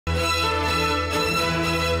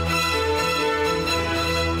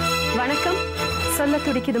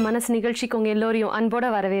சொல்லத்துடிக்குது மனசு நிகழ்ச்சிக்கு உங்க எல்லோரையும் அன்போட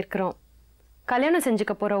வரவேற்கிறோம். கல்யாணம்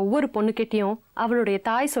செஞ்சுக்க போற ஒவ்வொரு பொண்ணுகிட்டையும் அவளுடைய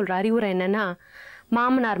தாய் சொல்ற அறிவுரை என்னன்னா,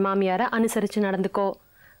 மாமனார் மாமியாரை அனுசரிச்சு நடந்துக்கோ,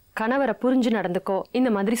 கணவரை புரிஞ்சு நடந்துக்கோ, இந்த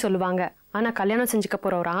மாதிரி சொல்லுவாங்க. ஆனா கல்யாணம் செஞ்சுக்க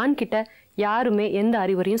போற ஒரு ஆண் கிட்ட யாருமே எந்த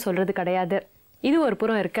அறிவுரையும் சொல்றது கிடையாது. இது ஒரு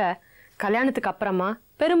புறம் இருக்க, கல்யாணத்துக்கு அப்புறமா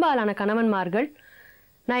பெரும்பாலான கணவன்மார்கள்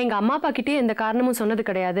நான் எங்க அம்மா அப்பா கிட்டே எந்த காரணமும் சொன்னது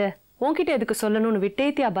கிடையாது, உன்கிட்ட எதுக்கு சொல்லணும்னு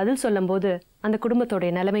விட்டேத்தியா பதில் சொல்லும் போது அந்த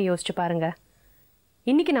குடும்பத்தோடைய நிலைமை யோசிச்சு பாருங்க.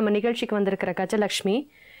 இன்னைக்கு நம்ம நிகழ்ச்சிக்கு வந்திருக்கிற கஜலட்சுமி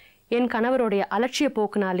என் கணவருடைய அலட்சிய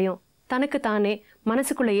போக்குனாலையும் தனக்கு தானே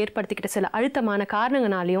மனசுக்குள்ள ஏற்படுத்திக்கிட்ட சில அழுத்தமான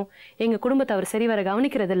காரணங்களாலையும் எங்க குடும்பத்தை அவர் சரிவர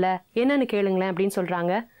கவனிக்கிறது இல்ல, என்னன்னு கேளுங்களேன் அப்படின்னு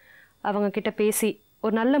சொல்றாங்க. அவங்க கிட்ட பேசி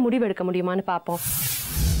ஒரு நல்ல முடிவு எடுக்க முடியுமான்னு பார்ப்போம்.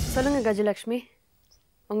 சொல்லுங்க கஜலட்சுமி,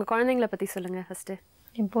 உங்க குழந்தைங்கள பத்தி சொல்லுங்க ஃபர்ஸ்ட்.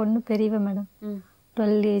 என் பொண்ணு பெரியவ மேடம்,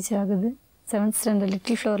 12 ஏஜ் ஆகுது, 7th ஸ்டாண்டர்ட்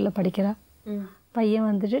லிட்டில் ஃப்ளோரில் படிக்கிறா. பையன்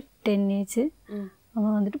வந்துட்டு 10 ஏஜ்,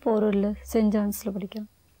 அவன் வந்துட்டு போரூரில் சென்ட் ஜான்ஸில் படிக்கிறான்.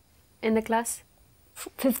 எந்த class?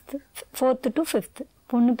 5th, 4th to 5th.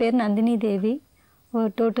 பொண்ணு பேர் நந்தினி தேவி, ஒரு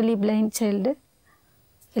டோட்டலி பிளைண்ட் சைல்டு.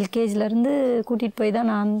 எல்கேஜிலேருந்து கூட்டிகிட்டு போய் தான்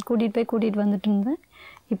நான் கூட்டிகிட்டு வந்துட்டு இருந்தேன்.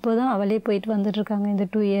 இப்போ தான் அவளே போயிட்டு வந்துட்டுருக்காங்க. இந்த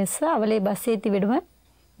 2 இயர்ஸ் அவளே பஸ் ஏற்றி விடுவேன்.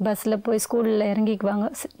 பஸ்ஸில் போய் ஸ்கூலில் இறங்கிக்குவாங்க,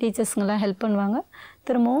 டீச்சர்ஸுங்கெல்லாம் ஹெல்ப் பண்ணுவாங்க.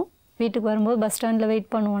 திரும்பவும் வீட்டுக்கு வரும்போது பஸ் ஸ்டாண்டில் வெயிட்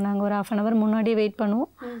பண்ணுவோம். நாங்கள் ஒரு 1/2 hour முன்னாடியே வெயிட் பண்ணுவோம்.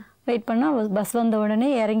 வெயிட் பண்ணால் பஸ் வந்த உடனே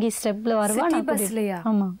இறங்கி ஸ்டெப்பில் வருவா.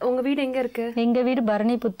 ஆமாம். உங்கள் வீடு எங்கே இருக்குது? எங்கள் வீடு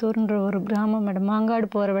பரணிபுத்தூர்ன்ற ஒரு கிராமம் மேடம், மாங்காடு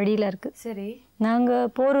போகிற வழியில் இருக்குது. சரி.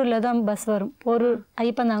 நாங்கள் போரூரில் தான் பஸ் வரும். Porur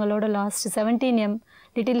ஐப்பந்தாங்களோட last 17M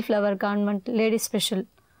little flower convent ladies special,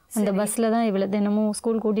 அந்த பஸ்ஸில் தான் இவ்வளோ தினமும்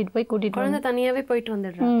ஸ்கூல் கூட்டிகிட்டு வந்து தனியாகவே போயிட்டு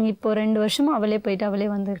வந்துடுறேன். இப்போ 2 வருஷமும் அவளே போயிட்டு அவளே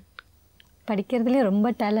வந்து படிக்கிறதுலேயே ரொம்ப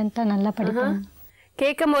டேலண்டாக நல்லா படிப்பாங்க.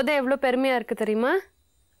 கேட்கும் போதே எவ்வளோ பெருமையாக இருக்குது தெரியுமா?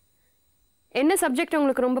 என்ன சப்ஜெக்ட்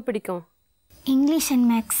உங்களுக்கு ரொம்ப பிடிக்கும்? English and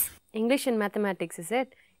maths. English and mathematics. Is it?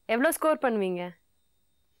 எவ்வளோ ஸ்கோர் பண்ணுவீங்க?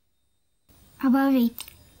 above 8.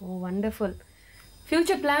 ஓ வண்டர்ஃபுல்.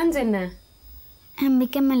 ஃப்யூச்சர் பிளான்ஸ் என்ன? I am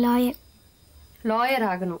become a lawyer. Lawyer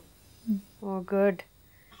ஆகணும். ஓ குட்.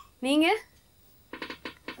 நீங்கள்?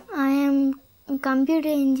 I am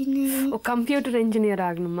computer engineering. O computer engineer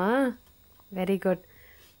ஆகணுமா? Very good.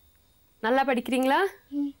 நல்லா படிக்கிறீங்களா?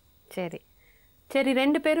 சரி சரி,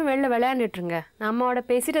 2 பேரும் வெளில விளையாண்டுட்டுருங்க. நான் அம்மாவோட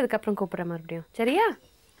பேசிட்டு அதுக்கப்புறம் கூப்பிட்றேன் மறுபடியும். சரியா?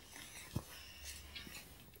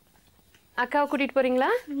 அக்காவை கூட்டிகிட்டு போகிறீங்களா?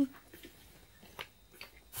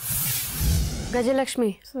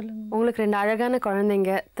 கஜலட்சுமி, சொல்லுங்க. உங்களுக்கு 2 அழகான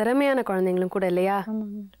குழந்தைங்க, திறமையான குழந்தைங்களும் கூட இல்லையா?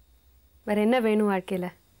 வேற என்ன வேணும்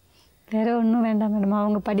வாழ்க்கையில்? வேற ஒன்றும் வேண்டாம் மேடம்.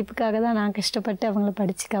 அவங்க படிப்புக்காக தான் நான் கஷ்டப்பட்டு அவங்கள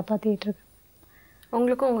படித்து காப்பாற்றிட்டு இருக்கேன்.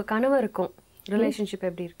 உங்களுக்கும் உங்கள் கணவருக்கும் ரிலேஷன்ஷிப்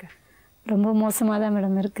எப்படி இருக்கு? ரொம்ப மோசமாக தான்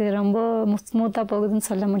மேடம் இருக்குது. ரொம்ப ஸ்மூத்தாக போகுதுன்னு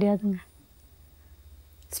சொல்ல முடியாதுங்க.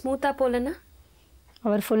 ஸ்மூத்தாக போகலன்னா?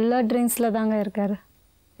 அவர் ஃபுல்லாக ட்ரிங்க்ஸில் தாங்க இருக்கார்.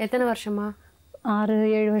 எத்தனை வருஷமா?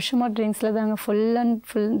 6-7 வருஷமாக ட்ரிங்க்ஸில் தாங்க.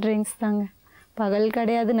 ஃபுல் ட்ரிங்க்ஸ் தாங்க. பகல்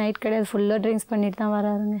கிடையாது, நைட் கிடையாது, ஃபுல்லாக ட்ரிங்க்ஸ் பண்ணிட்டு தான்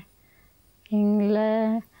வராருங்க. எங்களை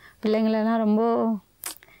பிள்ளைங்களெல்லாம் ரொம்ப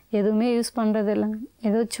எதுவுமே யூஸ் பண்ணுறது இல்லைங்க.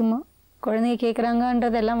 ஏதோ சும்மா குழந்தைங்க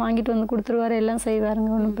கேட்குறாங்கன்றதெல்லாம் வாங்கிட்டு வந்து கொடுத்துருவாரு, எல்லாம்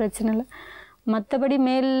செய்வாருங்க, ஒன்றும் பிரச்சனை இல்லை. மற்றபடி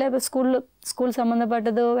மேலில் இப்போ ஸ்கூல்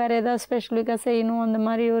சம்மந்தப்பட்டதோ வேறு ஏதாவது ஸ்பெஷலிக்காக செய்யணும், அந்த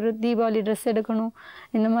மாதிரி ஒரு தீபாவளி ட்ரெஸ் எடுக்கணும்,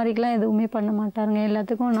 இந்த மாதிரிக்கெலாம் எதுவுமே பண்ண மாட்டாருங்க.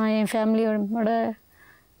 எல்லாத்துக்கும் நான் என் ஃபேமிலியோட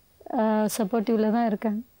சப்போர்ட்டிவில் தான்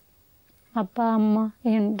இருக்கேன். அப்பா அம்மா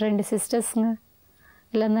என் 2 சிஸ்டர்ஸுங்க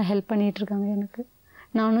எல்லாம் தான் ஹெல்ப் பண்ணிகிட்ருக்காங்க எனக்கு.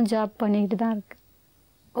 நானும் ஜாப் பண்ணிக்கிட்டு தான் இருக்கேன்.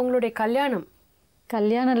 உங்களுடைய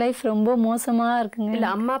கல்யாண லைஃப் ரொம்ப மோசமாக இருக்குங்க.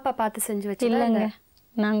 இல்லை அம்மா அப்பா பார்த்து செஞ்சு வச்சு? இல்லைங்க,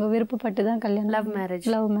 நாங்கள் விருப்பப்பட்டு தான் கல்யாணம்.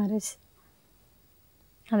 Love marriage.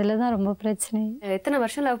 அதில் தான் ரொம்ப பிரச்சனை. எத்தனை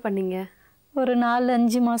வருஷம் லவ் பண்ணீங்க? ஒரு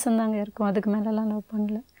 4-5 மாதம் தாங்க இருக்கும், அதுக்கு மேலெலாம் லவ்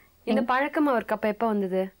பண்ணல. இந்த பழக்கம் அவருக்கு அப்போ எப்போ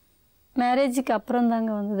வந்தது? மேரேஜுக்கு அப்புறம்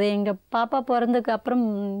தாங்க வந்தது. எங்கள் பாப்பா பிறந்ததுக்கு அப்புறம்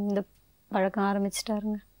இந்த பழக்கம்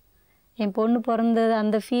ஆரம்பிச்சிட்டாருங்க. என் பொண்ணு பிறந்தது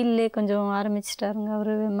அந்த ஃபீல்ட்லேயே கொஞ்சம் ஆரம்பிச்சிட்டாருங்க.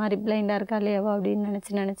 அவர் மாதிரி பிளைண்டாக இருக்கா இல்லையாவா அப்படின்னு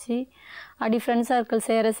நினச்சி அப்படி ஃப்ரெண்ட்ஸ் சர்க்கிள்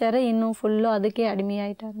சேர இன்னும் ஃபுல்லாக அதுக்கே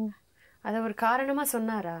அடிமையாயிட்டாருங்க. அதை ஒரு காரணமாக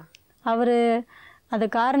சொன்னாரா? அவர் அது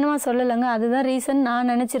காரணமாக சொல்லலைங்க, அதுதான் ரீசன் நான்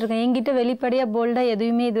நினச்சிருக்கேன். என்கிட்ட வெளிப்படையாக போல்டாக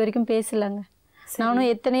எதுவுமே இது வரைக்கும் பேசலைங்க.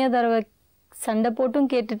 நானும் எத்தனையோ தடவை சண்டை போட்டும்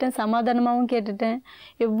கேட்டுட்டேன், சமாதானமாகவும் கேட்டுட்டேன்.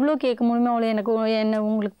 எவ்வளோ கேட்க முடியுமோ அவ்வளோ. என்ன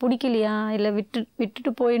உங்களுக்கு பிடிக்கலையா, இல்லை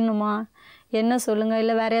விட்டுட்டு போயிடணுமா, என்ன சொல்லுங்கள்,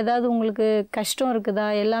 இல்லை வேறு ஏதாவது உங்களுக்கு கஷ்டம் இருக்குதா,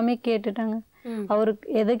 எல்லாமே கேட்டுட்டாங்க. அவருக்கு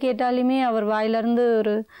எதை கேட்டாலுமே அவர் வாயிலேருந்து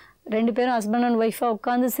ஒரு 2 பேரும் ஹஸ்பண்ட் அண்ட் ஒய்ஃபாக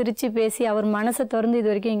உட்காந்து சிரித்து பேசி அவர் மனசை திறந்து இது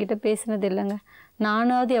வரைக்கும் என்கிட்ட பேசினது இல்லைங்க.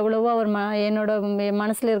 நானாவது எவ்வளவோ அவர் என்னோட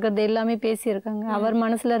மனசில் இருக்கிறது எல்லாமே பேசியிருக்காங்க. அவர்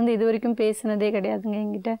மனசுலேருந்து இது வரைக்கும் பேசினதே கிடையாதுங்க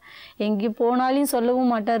என்கிட்ட. எங்கேயும் போனாலையும்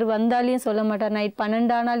சொல்லவும் மாட்டார், வந்தாலையும் சொல்ல மாட்டார். நைட்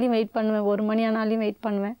 12 ஆனாலையும் வெயிட் பண்ணுவேன், 1 மணி ஆனாலையும் வெயிட்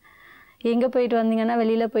பண்ணுவேன். எங்கே போயிட்டு வந்தீங்கன்னா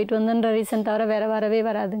வெளியில் போயிட்டு வந்தோன்ற ரீசன் தவிர வேறு வரவே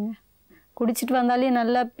வராதுங்க. குடிச்சிட்டு வந்தாலே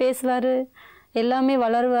நல்லா பேசுவார், எல்லாமே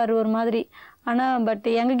வளருவார் ஒரு மாதிரி. ஆனால் பட்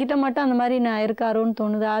எங்ககிட்ட மட்டும் அந்த மாதிரி நான் இருக்காரோன்னு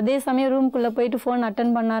தோணுது. அதே சமயம் ரூம்குள்ளே போயிட்டு ஃபோன்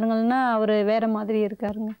அட்டன் பண்ணாருங்கன்னா அவர் வேறு மாதிரி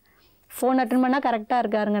இருக்காருங்க. ஃபோன் அட்டன் பண்ணால் கரெக்டாக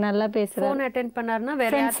இருக்காருங்க, நல்லா பேசுகிறார். ஃபோன் அட்டெண்ட் பண்ணாருன்னா வேற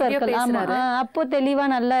ஃப்ரெண்ட்ஸ் சர்க்கிள், ஆமாம், அப்போ தெளிவாக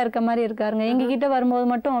நல்லா இருக்க மாதிரி இருக்காருங்க. எங்ககிட்ட வரும்போது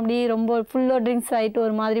மட்டும் அப்படியே ரொம்ப ஃபுல்லோ ட்ரிங்க்ஸ் ஆகிட்டு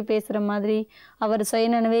ஒரு மாதிரி பேசுகிற மாதிரி, அவர்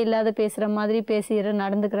சுயநினைவே இல்லாத பேசுகிற மாதிரி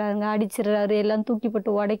நடந்துக்கிறாருங்க. அடிச்சிடுறாரு, எல்லாம் தூக்கி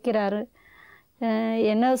போட்டு உடைக்கிறாரு.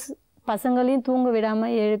 என்ன பசங்களையும் தூங்க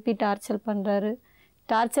விடாமல் எழுப்பி டார்ச்சர் பண்ணுறாரு.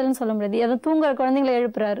 டார்ச்சர்னு சொல்ல முடியாது, எதை தூங்குற குழந்தைங்கள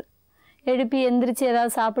எழுப்புறாரு. எழுப்பி எந்திரிச்சு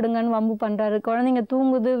ஏதாவது சாப்பிடுங்கன்னு வம்பு பண்ணுறாரு. குழந்தைங்க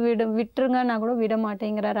தூங்குது விட்டுருங்கன்னா கூட விட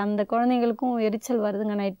மாட்டேங்கிறாரு. அந்த குழந்தைங்களுக்கும் எரிச்சல்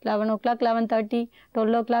வருதுங்க. நைட் 11 o'clock 11:30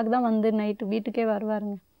 12 o'clock தான் வந்து நைட்டு வீட்டுக்கே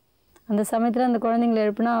வருவாருங்க. அந்த சமயத்தில் அந்த குழந்தைங்களை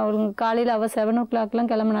எழுப்புனா அவங்க காலையில் அவள் 7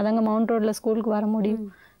 o'clockலாம் கிளம்புனாதாங்க மவுண்ட் ரோட்டில் ஸ்கூலுக்கு வர முடியும்.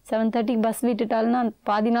 7:30 பஸ் விட்டுட்டாலும்னா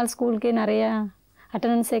பாதி நாள் ஸ்கூலுக்கே நிறையா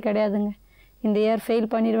அட்டண்டன்ஸே கிடையாதுங்க. இந்த இயர்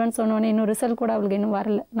ஃபெயில் பண்ணிடுவேன்னு சொன்னோன்னே இன்னும் ரிசல்ட் கூட அவளுக்கு இன்னும்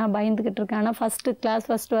வரல. நான் பயந்துக்கிட்டு இருக்கேன். ஆனால்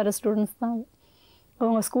ஃபஸ்ட்டு வர ஸ்டூடெண்ட்ஸ் தான்.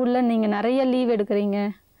 உங்கள் ஸ்கூலில் நீங்கள் நிறைய லீவ் எடுக்கிறீங்க,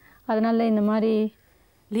 அதனால இந்த மாதிரி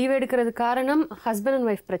லீவ் எடுக்கிறது காரணம் ஹஸ்பண்ட் அண்ட்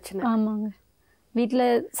ஒய்ஃப் பிரச்சனை. ஆமாங்க. வீட்டில்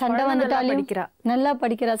சண்டை வந்துட்டாலும் நல்லா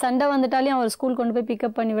படிக்கிறா. சண்டை வந்துட்டாலையும் அவர் ஸ்கூல் கொண்டு போய்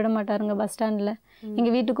பிக்கப் பண்ணி விட மாட்டாருங்க பஸ் ஸ்டாண்டில்.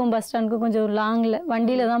 எங்கள் வீட்டுக்கும் பஸ் ஸ்டாண்டுக்கும் கொஞ்சம் லாங்கில்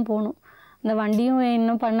வண்டியில் தான் போகணும். அந்த வண்டியும்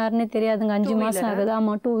இன்னும் பண்ணாருன்னே தெரியாதுங்க. 5 மாதம் ஆகுது.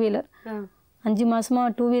 ஆமாம், 2 வீலர். 5 மாதமாக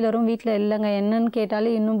 2 வீலரும் வீட்டில் இல்லைங்க. என்னன்னு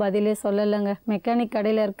கேட்டாலும் இன்னும் பதிலே சொல்லலைங்க. மெக்கானிக்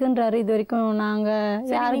கடையில் இருக்குன்றாரு. இது வரைக்கும் நாங்கள்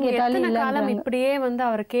யாரு கேட்டாலும் இல்லை. இப்படியே வந்து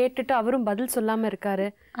அவரை கேட்டுட்டு அவரும் பதில் சொல்லாமல் இருக்காரு.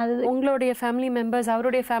 அது உங்களுடைய ஃபேமிலி மெம்பர்ஸ்,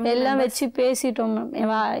 அவருடைய ஃபேமிலி எல்லாம் வச்சு பேசிட்டோம்.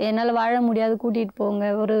 என்னால் வாழ முடியாது, கூட்டிகிட்டு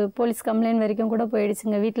போங்க. ஒரு போலீஸ் கம்ப்ளைண்ட் வரைக்கும் கூட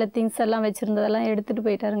போயிடுச்சுங்க. வீட்டில் திங்ஸ் எல்லாம் வச்சுருந்ததெல்லாம் எடுத்துகிட்டு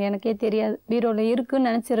போயிட்டாருங்க. எனக்கே தெரியாது, பீரோவில் இருக்குன்னு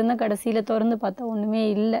நினச்சிருந்தேன். கடைசியில் திறந்து பார்த்தா ஒன்றுமே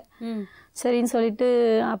இல்லை. சரின்னு சொல்லிட்டு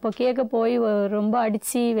அப்போ கேட்க போய் ரொம்ப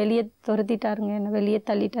அடித்து வெளியே துரத்திட்டாருங்க. என்னை வெளியே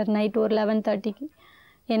தள்ளிட்டார் நைட்டு ஒரு 11:30க்கு.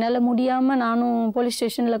 என்னால் முடியாமல் நானும் போலீஸ்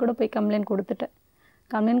ஸ்டேஷனில் கூட போய் கம்ப்ளைண்ட் கொடுத்துட்டேன்.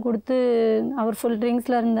 கம்ப்ளைண்ட் கொடுத்து அவர் ஃபுல்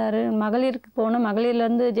ட்ரிங்க்ஸில் இருந்தார். மகளிருக்கு போனால்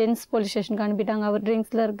மகளிர்லேருந்து ஜென்ஸ் போலீஸ் ஸ்டேஷனுக்கு அனுப்பிட்டாங்க. அவர்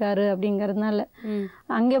ட்ரிங்க்ஸில் இருக்காரு அப்படிங்கிறதுனால.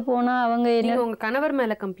 அங்கே போனால் அவங்க என்ன உங்கள் கணவர்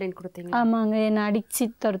மேலே கம்ப்ளைண்ட் கொடுத்தீங்க? ஆமாங்க, என்னை அடித்து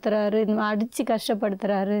துரத்துறாரு, அடித்து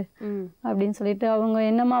கஷ்டப்படுத்துறாரு அப்படின்னு சொல்லிட்டு. அவங்க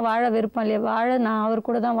என்னம்மா வாழ விருப்பம் இல்லையா? நான் அவர்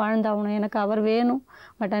கூட தான் வாழ்ந்தாகணும், எனக்கு அவர் வேணும்.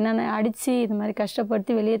 பட் என்னென்ன அடித்து இது மாதிரி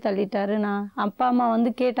கஷ்டப்படுத்தி வெளியே தள்ளிட்டாரு. நான் அப்பா அம்மா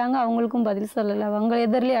வந்து கேட்டாங்க, அவங்களுக்கும் பதில் சொல்லலை. அவங்க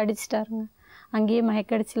எதிரிலே அடிச்சிட்டாருங்க. அங்கேயே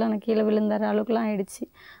மயக்கடிச்சுலாம் நான் கீழே விழுந்தார் அளவுக்குலாம் ஆயிடுச்சு.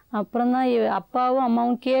 அப்புறம் தான் அப்பாவும்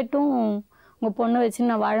அம்மாவும் கேட்டும் உங்கள் பொண்ணை வச்சு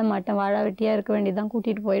நான் வாழ மாட்டேன், வாழ வெட்டியாக இருக்க வேண்டியதான்,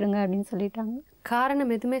 கூட்டிகிட்டு போயிடுங்க அப்படின்னு சொல்லிட்டாங்க.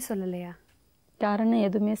 காரணம் எதுவுமே சொல்லலையா? காரணம்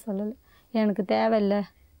எதுவுமே சொல்லலை. எனக்கு தேவையில்லை.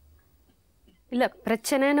 இல்லை,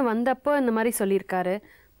 பிரச்சனைன்னு வந்தப்போ இந்த மாதிரி சொல்லியிருக்காரு.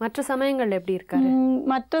 மற்ற சமயங்களில் எப்படி இருக்காரு?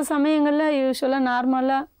 மற்ற சமயங்களில் யூஸ்வலாக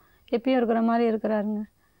நார்மலாக எப்பயும் இருக்கிற மாதிரி இருக்கிறாருங்க.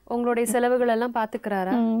 உங்களுடைய செலவுகள் எல்லாம்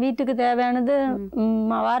பார்த்துக்கிறாரா? வீட்டுக்கு தேவையானது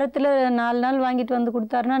வாரத்தில் 4 நாள் வாங்கிட்டு வந்து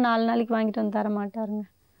கொடுத்தாருன்னா 4 நாளைக்கு வாங்கிட்டு வந்து தர மாட்டாருங்க.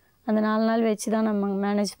 அந்த 4 நாள் வச்சு தான் நம்ம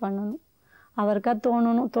மேனேஜ் பண்ணணும். அவருக்கா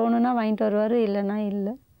தோணுன்னா வாங்கிட்டு வருவார், இல்லைன்னா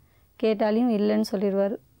இல்லை. கேட்டாலையும் இல்லைன்னு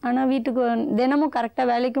சொல்லிடுவார். ஆனால் வீட்டுக்கு தினமும் கரெக்டாக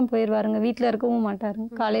வேலைக்கும் போயிடுவாருங்க. வீட்டில் இருக்கவும்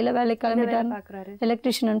மாட்டாருங்க. காலையில் வேலைக்கு கிளம்பிட்டாரு.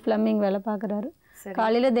 எலக்ட்ரிஷியன் அண்ட் பிளம்பிங் வேலை பார்க்குறாரு.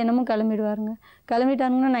 காலையில் தினமும்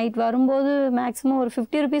கிளம்பிட்டாருங்கன்னா நைட் வரும்போது மேக்ஸிமம் ஒரு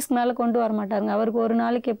 50 rupeesக்கு மேலே கொண்டு வர மாட்டாருங்க. அவருக்கு ஒரு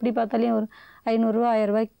நாளைக்கு எப்படி பார்த்தாலையும் ஒரு 500 ரூபா 1000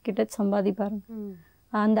 ரூபாய்க்கு கிட்ட சம்பாதிப்பாருங்க.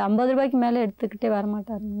 அந்த 50 ரூபாய்க்கு மேலே எடுத்துக்கிட்டே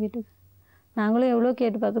வரமாட்டாருங்க வீட்டுக்கு. நாங்களும் எவ்வளோ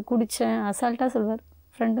கேட்டு பார்த்து குடித்தேன், அசால்ட்டாக சொல்வார்,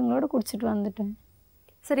 ஃப்ரெண்டுங்களோட குடிச்சிட்டு வந்துட்டேன்.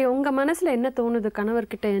 சரி, உங்கள் மனசில் என்ன தோணுது?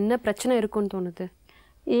 கணவர்கிட்ட என்ன பிரச்சனை இருக்குன்னு தோணுது?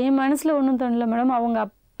 என் மனசில் ஒன்றும் தோணல மேடம். அவங்க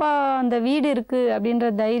அப்பா அந்த வீடு இருக்குது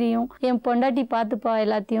அப்படின்ற தைரியம், என் பொண்டாட்டி பார்த்துப்பா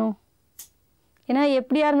எல்லாத்தையும். ஏன்னா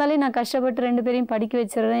எப்படியா இருந்தாலும் நான் கஷ்டப்பட்டு 2 பேரையும் படிக்க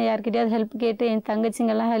வச்சிடுறேன். யார்கிட்டயாவது ஹெல்ப் கேட்டு என்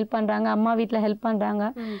தங்கச்சிங்கெல்லாம் ஹெல்ப் பண்ணுறாங்க, அம்மா வீட்டில் ஹெல்ப் பண்ணுறாங்க,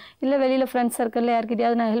 இல்லை வெளியில் ஃப்ரெண்ட்ஸ் சர்க்கிளில்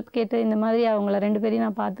யார்கிட்டயாவது நான் ஹெல்ப் கேட்டு இந்த மாதிரி அவங்கள 2 பேரையும்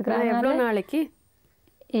நான் பார்த்துக்கிறேன். எவ்வளோ நாளைக்கு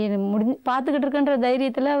பார்த்துக்கிட்டு இருக்கன்ற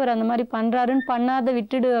தைரியத்தில் அவர் அந்த மாதிரி பண்ணுறாருன்னு பண்ணாத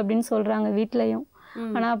விட்டுடு அப்படின்னு சொல்கிறாங்க வீட்லேயும்.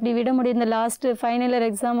 ஆனால் அப்படி விட முடியும். இந்த லாஸ்ட்டு ஃபைனல் இயர்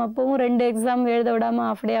எக்ஸாம் அப்போவும் 2 எக்ஸாம் எழுத விடாமல்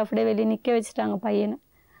அப்படியே வெளியே நிற்க வச்சுட்டாங்க பையனை.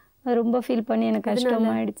 அது ரொம்ப ஃபீல் பண்ணி எனக்கு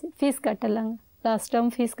கஷ்டமாயிடுச்சு. ஃபீஸ் கட்டலாங்க, லாஸ்ட்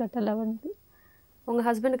டேர்ம் ஃபீஸ் கட்டலை வந்து. உங்கள்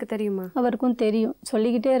ஹஸ்பண்டுக்கு தெரியுமா? அவருக்கும் தெரியும்,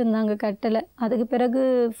 சொல்லிக்கிட்டே இருந்தாங்க, கட்டலை. அதுக்கு பிறகு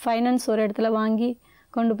ஃபைனான்ஸ் ஒரு இடத்துல வாங்கி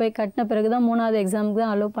கொண்டு போய் கட்டின பிறகு தான் 3வது எக்ஸாமுக்கு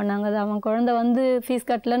தான் அலோவ் பண்ணாங்க. அது அவன் குழந்தை வந்து ஃபீஸ்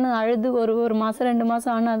கட்டலைன்னு அழுது ஒரு மாதம் 2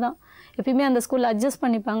 மாதம் ஆனால் தான் எப்பயுமே அந்த ஸ்கூலில் அட்ஜஸ்ட்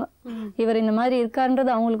பண்ணிப்பாங்க. இவர் இந்த மாதிரி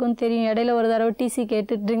இருக்காருன்றது அவங்களுக்கும் தெரியும். இடையில ஒரு தடவை டிசி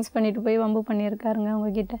கேட்டு ட்ரிங்க்ஸ் பண்ணிட்டு போய் வம்பு பண்ணியிருக்காருங்க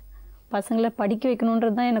அவங்கக்கிட்ட. பசங்களை படிக்க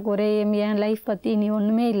வைக்கணுன்றது தான் எனக்கு ஒரே எம். என் லைஃப் பற்றி இனி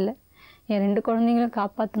ஒன்றுமே இல்லை. என் 2 குழந்தைங்களும்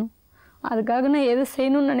காப்பாற்றணும். அதுக்காக நான் எது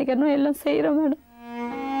செய்யணும்னு நினைக்கிறனோ எல்லாம் செய்கிறேன் மேடம்.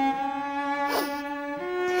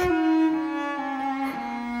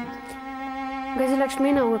 கஜலட்சுமி,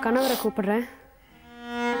 நான் உங்க கணவரை கூப்பிடுறேன்,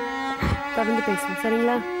 தொடர்ந்து பேசுவோம்,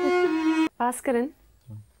 சரிங்களா? பாஸ்கரன்,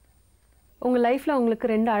 உங்க லைஃப்ல உங்களுக்கு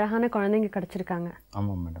 2 அழகான குழந்தைங்க கிடைச்சிருக்காங்க.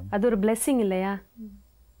 ஆமா மேடம். அது ஒரு பிளெஸிங் இல்லையா?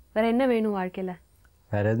 வேற என்ன வேணும் வாழ்க்கையில?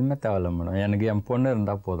 வேற எதுவுமே தேவையில்ல மேடம். எனக்கு என் பொண்ணு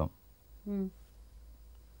இருந்தா போதும்.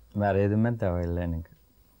 வேற எதுவுமே தேவையில்லை எனக்கு.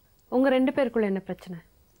 உங்க 2 பேருக்குள்ள என்ன பிரச்சனை?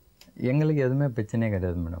 எங்களுக்கு எதுவுமே பிரச்சனையே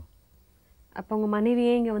கிடையாது மேடம். அப்போ உங்க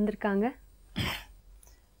மனைவியே இங்க வந்திருக்காங்க.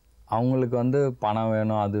 அவங்களுக்கு வந்து பணம்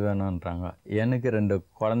வேணும் அது வேணும்ன்றாங்க. எனக்கு 2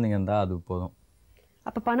 குழந்தைங்க இருந்தால் அது போதும்.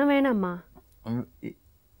 அப்போ பணம் வேணாம்மா?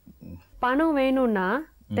 பணம் வேணும்னா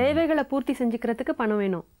தேவைகளை பூர்த்தி செஞ்சுக்கிறதுக்கு பணம்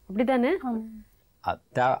வேணும், அப்படிதானே?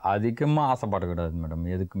 அதிகமாக ஆசைப்படக்கூடாது மேடம்,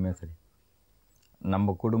 எதுக்குமே சரி.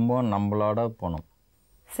 நம்ம குடும்பம் நம்மளோட போகணும்.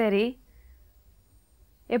 சரி,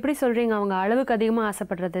 எப்படி சொல்கிறீங்க அவங்க அளவுக்கு அதிகமாக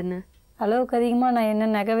ஆசைப்படுறதுன்னு? அளவுக்கு அதிகமாக நான் என்ன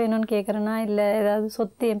நகை வேணும்னு கேட்குறேன்னா, இல்லை ஏதாவது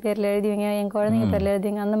சொத்து என் பேரில் எழுதிவிங்க, என் குழந்தைங்க பேரில்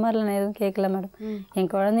எழுதிங்க, அந்த மாதிரிலாம் நான் எதுவும் கேட்கல மேடம். என்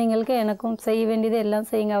குழந்தைங்களுக்கு எனக்கும் செய்ய வேண்டியது எல்லாம்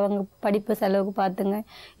செய்யுங்க, அவங்க படிப்பு செலவுக்கு பார்த்துங்க,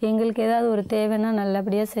 எங்களுக்கு ஏதாவது ஒரு தேவைன்னா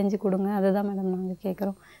நல்லபடியாக செஞ்சு கொடுங்க, அதுதான் மேடம் நாங்கள்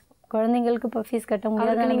கேட்குறோம். குழந்தைங்களுக்கு இப்போ ஃபீஸ் கட்ட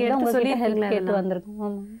முடியாது, நீங்கள் சொல்லி ஹெல்ப் கேட்டு வந்திருக்கோம்.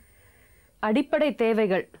 ஆமாம், அடிப்படை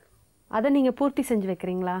தேவைகள் அதை நீங்கள் பூர்த்தி செஞ்சு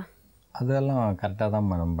வைக்கிறீங்களா? அதெல்லாம் கரெக்டாக தான்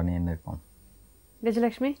மேடம் பண்ணின்னு இருக்கோம்.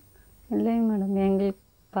 கஜலட்சுமி? இல்லைங்க மேடம், எங்களுக்கு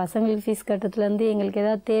பசங்களுக்கு ஃபீஸ் கட்டுறதுலேருந்து எங்களுக்கு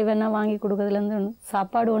ஏதாவது தேவைன்னா வாங்கி கொடுக்கறதுலேருந்து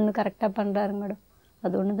சாப்பாடு ஒன்று கரெக்டாக பண்ணுறாருங்க மேடம்.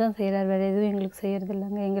 அது ஒன்று தான் செய்கிறார், வேறு எதுவும் எங்களுக்கு செய்கிறது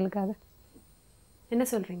இல்லைங்க. எங்களுக்காக என்ன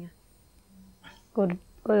சொல்கிறீங்க?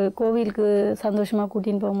 ஒரு கோவிலுக்கு சந்தோஷமாக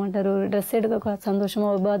கூட்டின்னு போக மாட்டார், ஒரு ட்ரெஸ் எடுக்க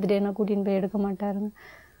சந்தோஷமாக ஒரு பர்த்டேனா கூட்டின்னு போய் எடுக்க மாட்டாருங்க.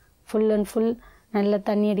 ஃபுல் அண்ட் ஃபுல் நல்லா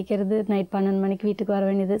தண்ணி அடிக்கிறது, நைட் 12 மணிக்கு வீட்டுக்கு வர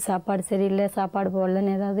வேண்டியது, சாப்பாடு சரியில்லை, சாப்பாடு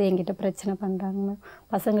போடலன்னு ஏதாவது என்கிட்ட பிரச்சனை பண்ணுறாங்க மேடம்.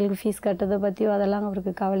 பசங்களுக்கு ஃபீஸ் கட்டுறதை பற்றியோ அதெல்லாம்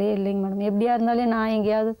அவருக்கு கவலையே இல்லைங்க மேடம். எப்படியா இருந்தாலும் நான்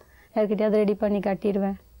எங்கேயாவது யார்கிட்டயாவது ரெடி பண்ணி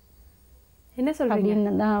கட்டிடுவேன். என்ன சொல்கிறீங்க?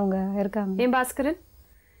 அப்படின்னு தான் அவங்க இருக்காங்க. ஏன் பாஸ்கரன்,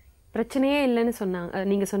 பிரச்சனையே இல்லைன்னு சொன்னாங்க,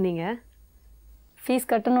 நீங்கள் சொன்னீங்க. ஃபீஸ்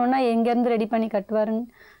கட்டணுன்னா எங்கேருந்து ரெடி பண்ணி கட்டுவாருன்னு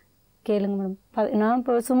கேளுங்க மேடம். நான்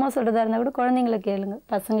இப்போ சும்மா சொல்கிறதா இருந்தால் கூட குழந்தைங்கள கேளுங்க.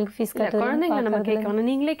 பசங்களுக்கு ஃபீஸ் கட்டுறது குழந்தைங்கள நம்ம கேட்கணும்,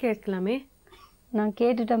 நீங்களே கேட்கலாமே. நான்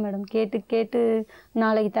கேட்டுட்டேன் மேடம், கேட்டு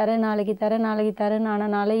நாளைக்கு தரேன்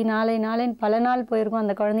ஆனால் நாளைன்னு பல நாள் போயிருக்கும்.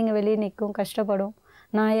 அந்த குழந்தைங்க வெளியே நிற்கும், கஷ்டப்படும்.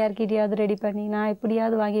 நான் யார்கிட்டையாவது ரெடி பண்ணி நான்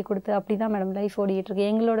எப்படியாவது வாங்கி கொடுத்து அப்படி தான் மேடம் லைஃப் ஓடிட்டுருக்கு.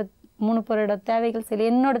 எங்களோட 3 பேரோட தேவைகள் சரி,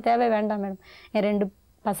 என்னோட தேவை வேண்டாம் மேடம். என் 2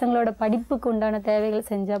 பசங்களோட படிப்புக்கு உண்டான தேவைகள்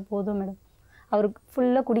செஞ்சால் போதும் மேடம். அவருக்கு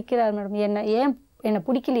ஃபுல்லாக குடிக்கிறார் மேடம். என்னை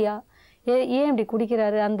பிடிக்கலையா, ஏன் இப்படி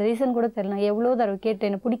குடிக்கிறாரு, அந்த ரீசன் கூட தெரியல. நான் எவ்வளோ தடவை கேட்டேன்,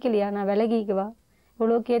 என்னை பிடிக்கலையா, நான் விலகிக்குவா,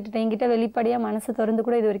 இவ்வளோ கேட்டுட்டேன். என்கிட்ட வெளிப்படையாக மனசை திறந்து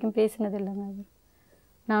கூட இது வரைக்கும் பேசினது இல்லைங்க. அது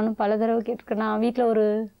நானும் பல தடவை கேட்டிருக்கேன். நான் வீட்டில் ஒரு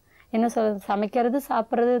என்ன சமைக்கிறது,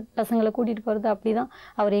 சாப்பிட்றது, பசங்களை கூட்டிகிட்டு போகிறது, அப்படி தான்.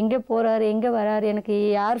 அவர் எங்கே போகிறாரு, எங்கே வராரு, எனக்கு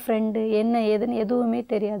யார் ஃப்ரெண்டு, என்ன ஏதுன்னு எதுவுமே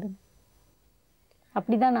தெரியாது.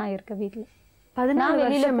 அப்படி தான் நான் இருக்கேன் வீட்டில். 14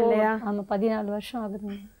 வருஷம் இல்லையா? ஆமாம், 14 வருஷம்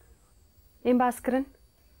ஆகுதுங்க. ஏன் பாஸ்கரன்,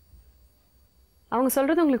 அவங்க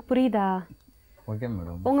சொல்கிறது உங்களுக்கு புரியுதா? Okay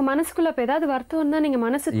madam. உங்க மனசுக்குள்ள இப்போ ஏதாவது வருத்தம் இருந்தால் நீங்கள்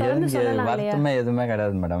மனசு திறந்து சொல்லலாம் இல்லையா? வருத்தமே எதுவுமே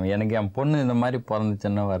கிடையாது மேடம். எனக்கு என் பொண்ணு இந்த மாதிரி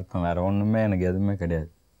பிறந்துச்சுன்னா வருத்தம், வேறு ஒன்றுமே எனக்கு எதுவுமே கிடையாது.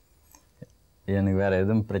 எனக்கு வேறு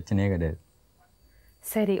எதுவும் பிரச்சனையே கிடையாது.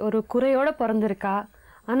 சரி, ஒரு குறையோட பிறந்திருக்கா,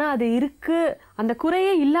 ஆனால் அது இருக்கு, அந்த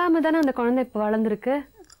குறையே இல்லாமல் தானே அந்த குழந்தை இப்போ வளர்ந்துருக்கு.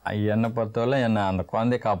 என்னை பொறுத்தவரை என்னை அந்த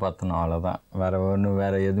குழந்தைய காப்பாற்றணும், அவ்வளோதான்.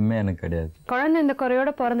 வேறு எதுவுமே எனக்கு கிடையாது. குழந்தை இந்த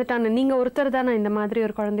குறையோட பிறந்துட்டான்னு நீங்கள் ஒருத்தர் தானே இந்த மாதிரி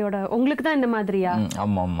ஒரு குழந்தையோட? உங்களுக்கு தான் இந்த மாதிரியா?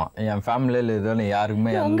 ஆமாம், என் ஃபேமிலியில் இதெல்லாம்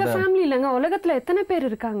யாருக்குமே. உங்கள் ஃபேமிலி இல்லைங்க, உலகத்தில் எத்தனை பேர்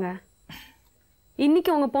இருக்காங்க?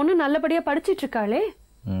 இன்னைக்கு உங்கள் பொண்ணு நல்லபடியாக படிச்சிட்டு இருக்காளே,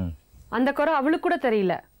 அந்த குறை அவளுக்கு கூட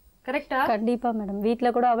தெரியல. கரெக்டா? கண்டிப்பாக மேடம்.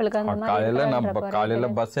 வீட்டில் கூட அவளுக்கு அந்த மாதிரி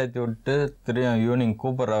காலையில் பஸ் ஏற்றி விட்டு திரும்ப ஈவினிங்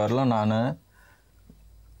கூப்பிட்ற வரலாம் நான்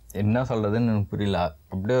என்ன சொல்கிறதுன்னு எனக்கு புரியல.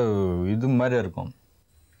 அப்படியே இது மாதிரி இருக்கும்.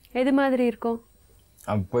 எது மாதிரி இருக்கும்?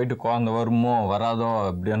 அப்போ போயிட்டு குழந்தை வருமோ வராதோ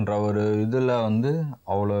அப்படின்ற ஒரு இதில்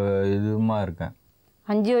அவ்வளோ இதுமாக இருக்கேன்.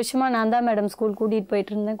 5 வருஷமாக நான் தான் மேடம் ஸ்கூல்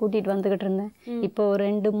கூட்டிகிட்டு வந்துக்கிட்டு இருந்தேன். இப்போ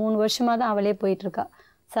 2-3 வருஷமாக தான் அவளே போயிட்டுருக்கா.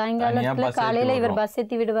 சாயங்காலத்தில் காலையில் இவர் பஸ்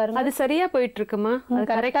ஏற்றி விடுவாருங்க. அது சரியாக போயிட்டுருக்குமா? அது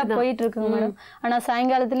கரெக்டாக போயிட்டுருக்குங்க மேடம். ஆனால்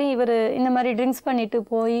சாயங்காலத்துலேயும் இவர் இந்த மாதிரி ட்ரிங்க்ஸ் பண்ணிட்டு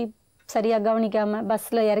போய் சரியாக கவனிக்காமல்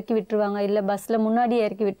பஸ்ஸில் இறக்கி விட்டுருவாங்க, இல்லை பஸ்ஸில் முன்னாடியே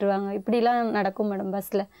இறக்கி விட்டுருவாங்க. இப்படிலாம் நடக்கும் மேடம்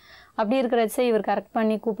பஸ்ஸில். அப்படி இருக்கிறச்சே இவர் கரெக்ட்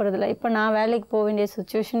பண்ணி கூப்பிட்றதில்ல. இப்போ நான் வேலைக்கு போக வேண்டிய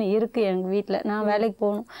சுச்சுவேஷன் இருக்குது எங்கள் வீட்டில். நான் வேலைக்கு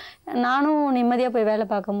போகணும், நானும் நிம்மதியாக போய் வேலை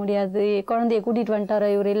பார்க்க முடியாது. குழந்தைய கூட்டிகிட்டு வந்துட்டாரோ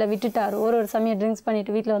இவர், இல்லை விட்டுட்டார். ஒரு சமயம் ட்ரிங்க்ஸ்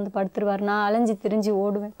பண்ணிவிட்டு வீட்டில் படுத்துருவார். நான் அலைஞ்சி திரிஞ்சு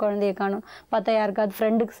ஓடுவேன், குழந்தைய காணும். பார்த்தா யாருக்காவது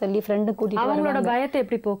ஃப்ரெண்டுக்கு சொல்லி ஃப்ரெண்டு கூட்டிகிட்டு. அவங்களோட பயத்தை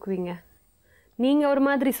எப்படி போக்குவீங்க? நீங்கள் ஒரு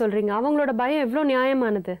மாதிரி சொல்கிறீங்க, அவங்களோட பயம் எவ்வளோ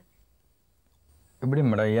நியாயமானது? எப்படி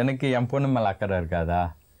மேடம், எனக்கு என் பொண்ணு மேலே அக்கறை இருக்காதா?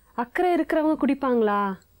 அக்கறை இருக்கிறவங்க குடிப்பாங்களா?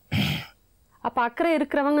 அப்போ அக்கறை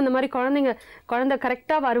இருக்கிறவங்க இந்த மாதிரி குழந்தை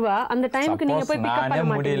கரெக்டாக வருவா, அந்த டைமுக்கு நீங்கள் போய் பிக்கப் பண்ண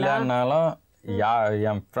மாட்டீங்களா? முடியலனாலும்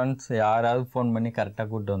என் ஃப்ரெண்ட்ஸ் யாராவது ஃபோன் பண்ணி கரெக்டாக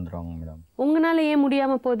கூப்பிட்டு வந்துடுவாங்க மேடம். உங்களால் ஏன்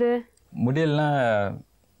முடியாமல் போகுது? முடியலன்னா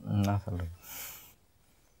என்ன சொல்கிறது,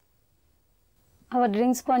 அவர்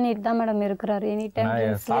ட்ரிங்க்ஸ் பண்ணிட்டு தான் மேடம் இருக்கிறாரு. எனி டைம்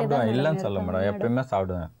நான் சாப்பிடுவேன், இல்லைன்னு சொல்ல மேடம், எப்பயுமே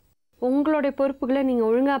சாப்பிடுவேன். உங்களுடைய பொறுப்புகளை நீங்கள்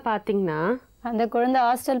ஒழுங்காக பார்த்தீங்கன்னா அந்த குழந்தை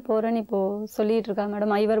ஹாஸ்டல் போகிறேன்னு இப்போது சொல்லிட்டு இருக்கா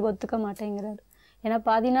மேடம். இவர் ஒத்துக்க மாட்டேங்கிறாரு. ஏன்னா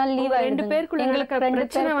பாதி நாள் லீவ் ரெண்டு பேருக்குள்ள எங்களுக்கு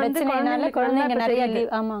பிரச்சனைனால குழந்தைங்க நிறைய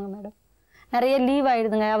லீவ். ஆமாங்க மேடம், நிறைய லீவ்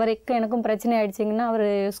ஆகிடுதுங்க. அவருக்கு எனக்கும் பிரச்சனை ஆகிடுச்சிங்கன்னா அவர்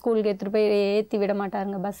ஸ்கூலுக்கு எடுத்துகிட்டு போய் ஏற்றி விட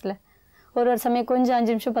மாட்டாருங்க பஸ்ஸில். ஒரு சமயம் கொஞ்சம்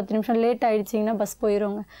 5 நிமிஷம் 10 நிமிஷம் லேட் ஆகிடுச்சிங்கன்னா பஸ்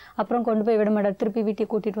போயிடுவோங்க. அப்புறம் கொண்டு போய் விட மாட்டார், திருப்பி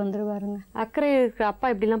வீட்டுக்கு கூட்டிகிட்டு வந்துடுவாருங்க. அக்கறை இருக்கிற அப்பா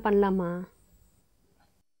இப்படிலாம் பண்ணலாமா?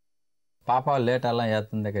 பாப்பா லேட்டாலாம்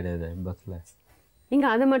ஏற்றுனதே கிடையாது பஸ்ஸில். இங்கே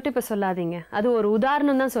அதை மட்டும் இப்போ சொல்லாதீங்க, அது ஒரு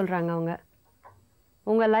உதாரணம் தான் சொல்கிறாங்க அவங்க.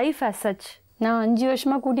 உங்கள் லைஃப் as such. நான் 5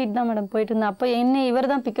 வருஷமாக கூட்டிகிட்டு தான் மேடம் போயிட்டு இருந்தேன். அப்போ என்ன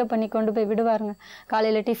இவர் தான் பிக்கப் பண்ணி கொண்டு போய் விடுவாருங்க.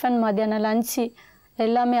 காலையில் டிஃபன், மத்தியானம் லஞ்சு,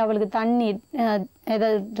 எல்லாமே அவளுக்கு தண்ணி,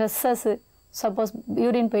 ஏதாவது ட்ரெஸ்ஸஸ்ஸு, சப்போஸ்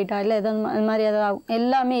யூரின் போயிட்டா இல்லை எதாவது அது மாதிரி ஏதாவது ஆகும்,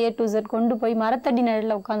 எல்லாமே A to Z கொண்டு போய் மரத்தடி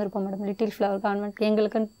நிழலில் உட்காந்துருப்போம் மேடம். லிட்டில் ஃப்ளவர் கான்வென்ட்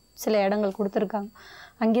எங்களுக்குன்னு சில இடங்கள் கொடுத்துருக்காங்க.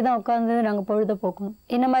 அங்கே தான் உட்காந்து நாங்கள் பொழுத போக்கணும்.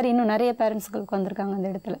 இந்த மாதிரி இன்னும் நிறைய பேரண்ட்ஸுகள் உட்காந்துருக்காங்க அந்த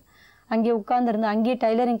இடத்துல. அங்கேயே உட்காந்துருந்து அங்கேயே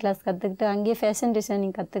டைலரிங் கிளாஸ் கற்றுக்கிட்டு அங்கேயே ஃபேஷன்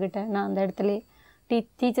டிசைனிங் கற்றுக்கிட்டேன் நான் அந்த இடத்துல.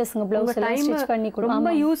 டீச்சர்ஸுங்க ப்ளவுஸ் எல்லாம் ஸ்டிச் பண்ணி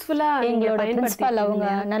ரொம்ப யூஸ்ஃபுல்லாக எங்களோட பிரின்சிபால் அவங்க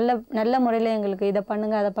நல்ல முறையில் எங்களுக்கு இதை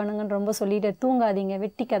பண்ணுங்க அதை பண்ணுங்கன்னு ரொம்ப சொல்லிட்டு, தூங்காதீங்க,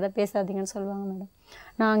 வெட்டி கதை பேசாதீங்கன்னு சொல்லுவாங்க மேடம்.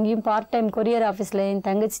 நான் அங்கேயும் பார்ட் டைம் கொரியர் ஆஃபீஸில் என்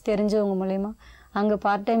தங்கச்சி தெரிஞ்சவங்க மூலயமா அங்கே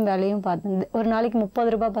பார்ட் டைம் வேலையும் பார்த்தேன். ஒரு நாளைக்கு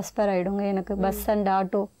 30 ரூபாய் பஸ் ஃபேர் ஆகிடுங்க எனக்கு. பஸ் அண்ட்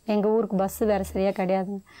ஆட்டோ, எங்கள் ஊருக்கு பஸ்ஸு வேறு சரியாக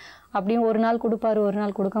கிடையாதுங்க. அப்படியும் ஒரு நாள் கொடுப்பாரு, ஒரு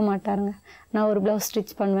நாள் கொடுக்க மாட்டாருங்க. நான் ஒரு ப்ளவுஸ்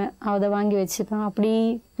ஸ்டிச் பண்ணுவேன், அதை வாங்கி வச்சுப்பேன். அப்படி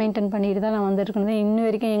மெயின்டைன் பண்ணிட்டு தான் நான் வந்துருக்கேன். இன்னும்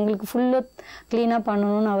வரைக்கும் எங்களுக்கு ஃபுல்லாக க்ளீனாக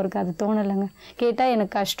பண்ணணும்னு அவருக்கு அது தோணலைங்க. கேட்டால்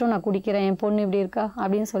எனக்கு கஷ்டம், நான் குடிக்கிறேன், என் பொண்ணு இப்படி இருக்கா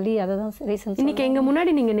அப்படின்னு சொல்லி அதை தான் ரீசன். இன்னைக்கு எங்கள்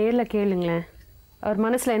முன்னாடி நீங்கள் நேரில் கேளுங்களேன், அவர்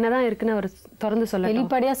மனசில் என்னதான் இருக்குன்னு அவர் திறந்து சொல்ல.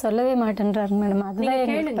 வெளிப்படையாக சொல்லவே மாட்டேன்றாரு மேடம். அதுதான்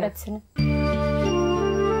எங்களுக்கு பிரச்சனை.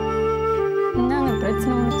 என்னங்க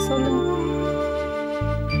பிரச்சனை உனக்கு சொல்லுங்க.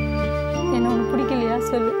 என்ன உனக்கு பிடிக்கலையா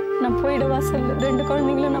சொல்லு, நான் போயிடுவா சொல்லு. 2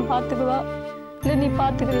 குழந்தைங்களும் நான் பார்த்துக்குவா, இல்லை நீ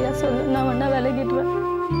பார்த்துக்கிறியா சொல்லு, நான் வேணா விலகிடுவேன்.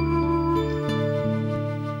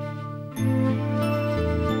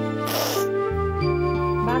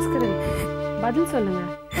 பாஸ்கரன் பதில் சொல்லுங்க.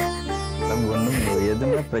 ஒன்றும்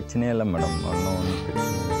எதுவுமே பிரச்சனையே இல்லை மேடம். ஒன்றும்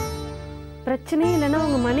பிரச்சனையே இல்லைன்னா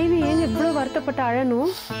உங்க மனைவி ஏங்க இவ்வளோ வருத்தப்பட்டு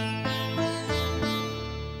அழணும்?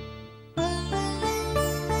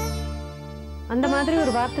 அந்த மாதிரி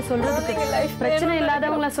ஒரு வார்த்தை சொல்றதுக்கு பிரச்சனை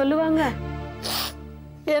இல்லாதவங்கள சொல்லுவாங்க.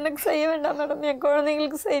 எனக்கு செய்ய வேண்டாம் மேடம், என்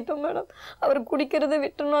குழந்தைங்களுக்கு செய்யட்டும் மேடம். அவர் குடிக்கிறத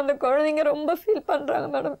விட்டுணும். அந்த குழந்தைங்க ரொம்ப ஃபீல் பண்ணுறாங்க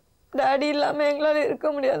மேடம். டாடி இல்லாமல் எங்களால் இருக்க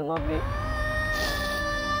முடியாது மம்மி.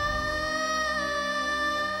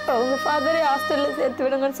 அவங்க ஃபாதரே ஹாஸ்டலில் சேர்த்து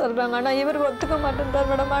விடுங்கன்னு சொல்கிறாங்க. ஆனால் இவர் ஒத்துக்க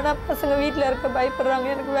மாட்டேன்றார் மேடம். ஆனால் பசங்க வீட்டில் இருக்க பயப்படுறாங்க.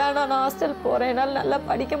 எனக்கு வேணாம், நான் ஹாஸ்டல் போகிறேன், என்னால் நல்லா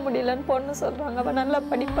படிக்க முடியலன்னு பொண்ணு சொல்கிறாங்க. அவன் நல்லா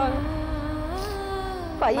படிப்பாங்க.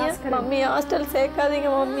 பையன் மம்மி ஹாஸ்டல் சேர்க்காதீங்க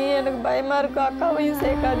மம்மி, எனக்கு பயமா இருக்கு, அக்காவையும்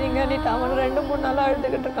சேர்க்காதீங்கன்னுட்டு அவன் 2-3 நாளாக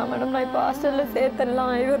அழுதுகிட்டு இருக்கான் மேடம். நான் இப்போ ஹாஸ்டலில்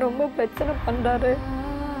சேர்த்துடலாம், இவர் ரொம்ப பிரச்சனை பண்ணுறாரு,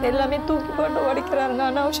 எல்லாமே தூக்கி போட்டு உடைக்கிறாருங்க.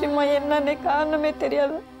 அனாவசியமா என்னன்னே காரணமே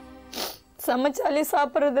தெரியாது. சமைச்சாலே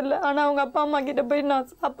சாப்பிட்றதில்ல. ஆனால் அவங்க அப்பா அம்மா கிட்ட போய் நான்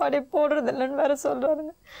சாப்பாடே போடுறதில்லைன்னு வேற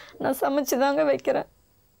சொல்கிறாருங்க. நான் சமைச்சு தாங்க வைக்கிறேன்.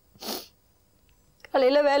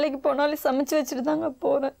 காலையில் வேலைக்கு போனாலும் சமைச்சு வச்சுட்டு தாங்க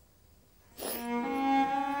போகிறேன்.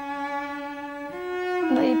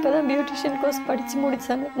 நான் இப்போ தான் பியூட்டிஷியன் கோர்ஸ்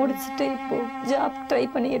முடிச்சுட்டு இப்போது ஜாப் ட்ரை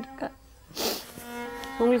பண்ணிக்கிட்டு இருக்கேன்.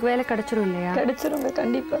 உங்களுக்கு வேலை கிடைச்சிரும் இல்லையா? கிடைச்சிருங்க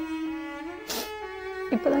கண்டிப்பாக.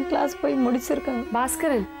 இப்போ தான் கிளாஸ் போய் முடிச்சிருக்காங்க.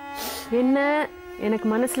 பாஸ்கரன், என்ன எனக்கு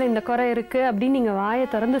மனசில் இந்த குறை இருக்குது அப்படின்னு நீங்கள் வாயை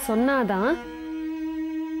திறந்து சொன்னாதான்,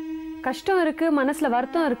 கஷ்டம் இருக்குது மனசில்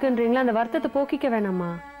வருத்தம் இருக்குன்றீங்களா, அந்த வருத்தத்தை போக்கிக்க வேணாமா?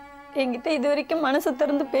 என்கிட்ட இது வரைக்கும் மனசை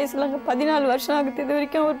திறந்து பேசலாங்க. 14 வருஷம் ஆகுது, இது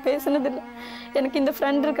வரைக்கும் அவர் பேசினதில்லை. எனக்கு இந்த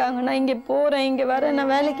ஃப்ரெண்ட் இருக்காங்க, நான் இங்கே போகிறேன் இங்கே வரேன்,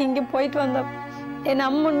 நான் வேலைக்கு இங்கே போயிட்டு வந்தேன், என்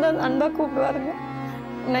அம்மன் தான் அன்பாக கூப்பிடுவாருங்க.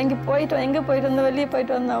 நான் இங்கே போயிட்டு எங்கே போயிட்டு வந்தேன், வெளியே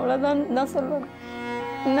போயிட்டு வந்தேன், அவ்வளோதான் தான் சொல்லுவாங்க.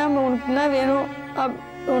 என்ன உனக்கு என்ன வேணும்,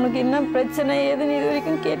 உனக்கு என்ன பிரச்சனை ஏதுன்னு இது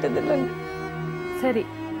வரைக்கும் கேட்டதில்லைங்க. சரி,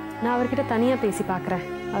 நான் அவர்கிட்ட தனியாக பேசி பார்க்குறேன்,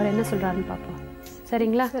 அவர் என்ன சொல்கிறாருன்னு பார்ப்போம்.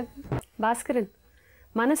 சரிங்களா? பாஸ்கரன்,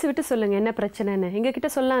 மனசு விட்டு சொல்லுங்க என்ன பிரச்சனைன்னு. எங்ககிட்ட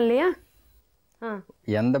சொல்லலாம் இல்லையா?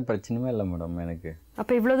 எந்த பிரச்சனையுமே இல்லை மேடம் எனக்கு.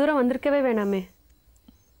 அப்போ இவ்வளோ தூரம் வந்திருக்கவே வேணாமே.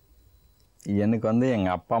 எனக்கு வந்து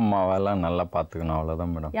எங்கள் அப்பா அம்மாவெல்லாம் நல்லா பார்த்துக்கணும்,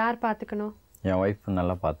 அவ்வளோதான் மேடம். யார் பார்த்துக்கணும்? என் ஒய்ஃப்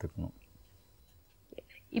நல்லா பார்த்துக்கணும்.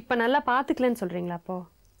 இப்போ நல்லா பார்த்துக்கலன்னு சொல்கிறீங்களா? அப்போது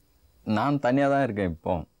நான் தனியாக தான் இருக்கேன்.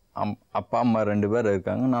 இப்போ அப்பா அம்மா 2 பேர்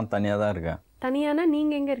இருக்காங்க, நான் தனியாக தான் இருக்கேன். தனியானா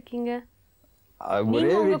நீங்கள் எங்கே இருக்கீங்க?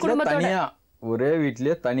 ஒரே வீட்டில் தனியாக, ஒரே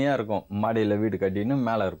வீட்லேயே தனியாக இருக்கும். மாடியில் வீடு கட்டின்னு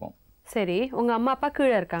மேலே இருக்கும். சரி, உங்கள் அம்மா அப்பா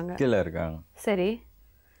கீழே இருக்காங்க. கீழே இருக்காங்க. சரி,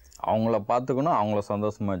 அவங்கள பார்த்துக்கணும், அவங்கள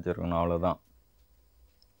சந்தோஷமாக வச்சுருக்கணும், அவ்வளோதான்.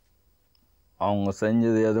 அவங்க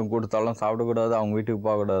செஞ்சது எதுவும் கொடுத்தாலும் சாப்பிடக்கூடாது, அவங்க வீட்டுக்கு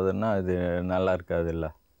போகக்கூடாதுன்னா அது நல்லா இருக்காது இல்லை.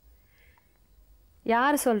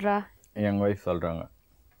 யார் சொல்கிறா? எங்கள் ஒய்ஃப் சொல்கிறாங்க.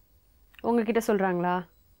 உங்ககிட்ட சொல்கிறாங்களா?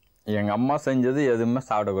 எங்கள் அம்மா செஞ்சது எதுவுமே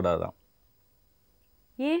சாப்பிடக்கூடாதான்.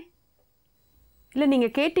 ஏன்? இல்லை,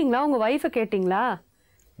 நீங்கள் கேட்டிங்களா? உங்கள் ஒய்ஃபை கேட்டிங்களா?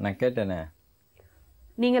 நான் கேட்டேனே.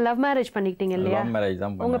 நீங்கள் லவ் மேரேஜ் பண்ணிக்கிட்டீங்க இல்லையா? லவ் மேரேஜ்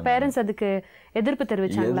தான் உங்கள் பண்ணேன். பேரண்ட்ஸ் அதுக்கு எதிர்ப்பு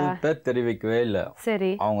தெரிவிச்சாங்களா? எதிர்ப்பே தெரிவிக்கவே இல்லை. சரி,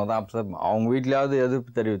 அவங்க தான் அப்செட். அவங்க வீட்லையாவது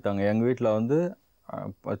எதிர்ப்பு தெரிவித்தாங்க. எங்கள் வீட்டில் வந்து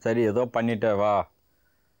சரி ஏதோ பண்ணிட்டே வா,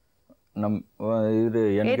 இது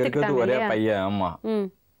எனக்கு இருக்கிறது ஒரே பையன், ஆமாம், ம்,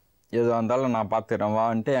 எதுவாக இருந்தாலும் நான் பார்த்துக்கிறேன்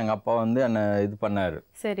வான்ட்டு எங்கள் அப்பா வந்து என்னை இது பண்ணார்.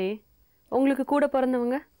 சரி. உங்களுக்கு கூட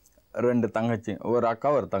பிறந்தவங்க? 2 தங்கச்சி, ஒரு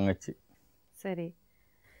அக்கா ஒரு தங்கச்சி. சரி,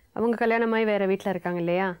 அவங்க கல்யாணமாகி வேறு வீட்டில் இருக்காங்க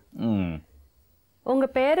இல்லையா? ம்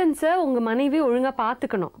உங்கள் பேரண்ட்ஸை உங்கள் மனைவி ஒழுங்காக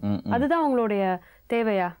பார்த்துக்கணும், அதுதான் உங்களுடைய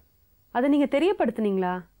தேவையா? அதை நீங்கள்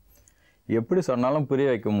தெரியப்படுத்துனீங்களா? எப்படி சொன்னாலும் புரிய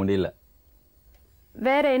வைக்க முடியல.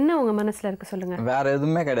 வேற என்ன உங்கள் மனசில் இருக்கு சொல்லுங்க. வேற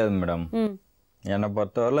எதுவுமே கிடையாது மேடம். ம், என்னை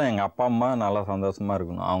பொறுத்தவரையிலும் எங்கள் அப்பா அம்மா நல்லா சந்தோஷமாக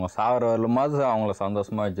இருக்கணும். அவங்க சாகிற வரலுமாவது அவங்கள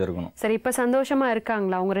சந்தோஷமாக வச்சுருக்கணும். சரி, இப்போ சந்தோஷமாக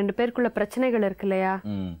இருக்காங்களா? உங்கள் 2 பேருக்குள்ள பிரச்சனைகள் இருக்கு இல்லையா?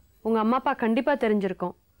 ம் உங்கள் அம்மா அப்பா கண்டிப்பாக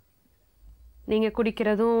தெரிஞ்சிருக்கும், நீங்கள்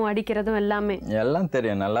குடிக்கிறதும் அடிக்கிறதும் எல்லாமே. எல்லாம்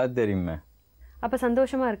தெரியும், நல்லா தெரியுமே. அப்போ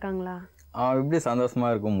சந்தோஷமாக இருக்காங்களா? எப்படி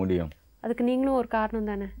சந்தோஷமாக இருக்க முடியும்? அதுக்கு நீங்களும் ஒரு காரணம்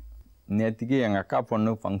தானே. நேற்றுக்கு எங்கள் அக்கா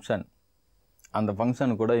பொண்ணு ஃபங்க்ஷன், அந்த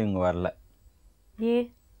ஃபங்க்ஷனுக்கு கூட இவங்க வரல. ஏன்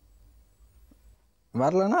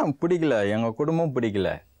வரலன்னா பிடிக்கல, எங்கள் குடும்பம் பிடிக்கல.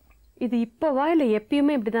 இது இப்போவா இல்லை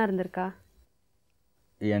எப்பயுமே இப்படி தான் இருந்திருக்கா?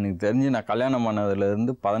 எனக்கு தெரிஞ்சு நான் கல்யாணம்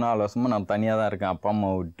பண்ணதுலேருந்து 14 வருஷமாக நான் தனியாக தான் இருக்கேன், அப்பா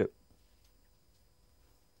அம்மாவை விட்டு.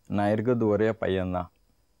 நான் இருக்கிறது ஒரே பையன்தான்.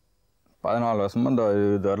 14 வருஷமாக இந்த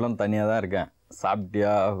இது வரலாம் தனியாக தான் இருக்கேன்.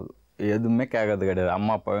 சாப்பிட்டியா எதுவுமே கேட்கறது கிடையாது,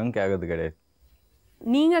 அம்மா அப்பாவும் கேட்கறது கிடையாது.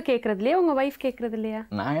 நீங்கள் கேட்குறதுலையே உங்கள் ஒய்ஃப் கேட்குறது இல்லையா?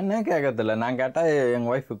 நான் என்ன கேட்கறதில்ல, நான் கேட்டால்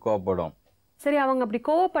எங்கள் ஒய்ஃபுக்கு கோவப்படும். சரி, அவங்க அப்படி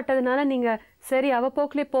கோவப்பட்டதுனால நீங்கள் சரி அவ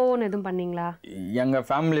போக்கிலே போவோன்னு எதுவும் பண்ணீங்களா? எங்கள்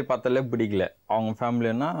ஃபேமிலி பார்த்தாலே பிடிக்கல. அவங்க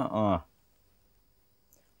ஃபேமிலின்னா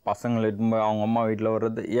பசங்களை அவங்க அம்மா வீட்டில்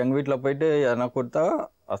வர்றது, எங்கள் வீட்டில் போயிட்டு எதனா கொடுத்தா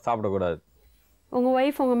சாப்பிடக்கூடாது. உங்கள்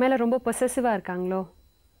ஒய்ஃப் உங்கள் மேலே ரொம்ப பொசசிவாக இருக்காங்களோ?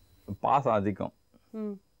 பாசம் அதிகம்.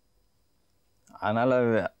 ம், அதனால்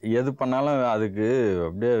எது பண்ணாலும் அதுக்கு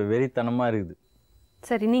அப்படியே வெறித்தனமாக இருக்குது.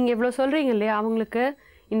 சரி, நீங்கள் இவ்வளோ சொல்கிறீங்க இல்லையா, அவங்களுக்கு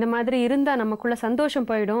இந்த மாதிரி இருந்தால் நமக்குள்ளே சந்தோஷம்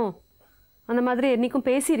போயிடும், அந்த மாதிரி என்றைக்கும்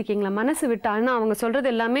பேசியிருக்கீங்களா மனசு விட்டு? ஆனால் அவங்க சொல்கிறது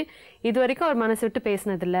எல்லாமே இது வரைக்கும் அவர் மனசு விட்டு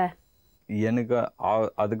பேசினதில்ல. எனக்கு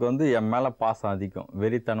அதுக்கு வந்து என் மேலே பாசம் அதிகம்,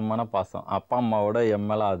 வெறித்தனமான பாசம். அப்பா அம்மாவோட என்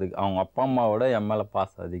மேலே அவங்க அப்பா அம்மாவோட என் மேலே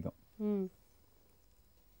பாசம் அதிகம். ம்,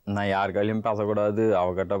 நான் யார் கையிலையும் பேசக்கூடாது,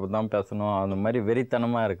 அவகிட்ட தான் பேசணும், அந்த மாதிரி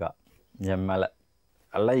வெறித்தனமாக இருக்கா என் மேலே.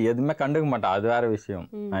 எல்லாம் எதுவுமே கண்டுக்க மாட்டேன், அது வேறு விஷயம்.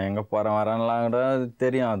 நான் எங்கே போகிறேன் வரேன்லாம் கூட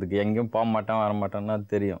தெரியும், அதுக்கு எங்கேயும் போக மாட்டேன் வர மாட்டேன்னா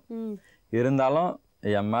தெரியும். இருந்தாலும்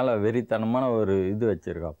என் மேலே வெறித்தனமான ஒரு இது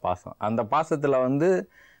வச்சுருக்கா, பாசம். அந்த பாசத்தில் வந்து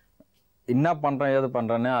என்ன பண்ணுறேன் ஏது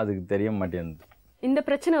பண்ணுறேன்னே அதுக்கு தெரிய மாட்டேங்குது. இந்த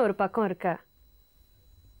பிரச்சனை ஒரு பக்கம் இருக்க,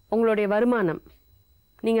 உங்களுடைய வருமானம்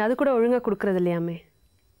நீங்கள் அது கூட ஒழுங்காக கொடுக்குறது இல்லையாமே.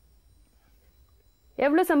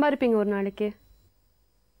 எவ்வளோ சம்பாதிப்பீங்க ஒரு நாளைக்கு?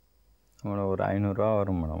 ஒரு 500 ரூபா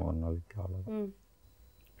வரும் மேடம் ஒரு நாளைக்கு, அவ்வளோதான்.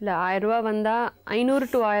 இல்லை, 1000 ரூபா வந்தால் 500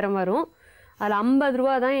 to 1000 வரும், அதில் 50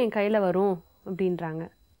 ரூபா தான் என் கையில் வரும் அப்படின்றாங்க.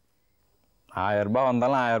 1000 ரூபா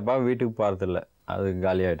வந்தாலும் 1000 ரூபா வீட்டுக்கு போகிறதில்ல, அது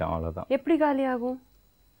காலி ஆகிட்டோம், அவ்வளோதான். எப்படி காலியாகும்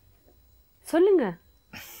சொல்லுங்க?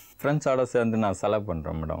 ஃப்ரெண்ட்ஸோட சேர்ந்து நான் செலவு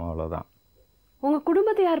பண்ணுறேன் மேடம், அவ்வளோதான். உங்கள்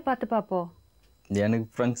குடும்பத்தை யார் பார்த்து பார்ப்போம்? எனக்கு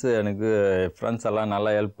ஃப்ரெண்ட்ஸ் எல்லாம்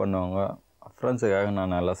நல்லா ஹெல்ப் பண்ணுவாங்க, ஃப்ரெண்ட்ஸுக்காக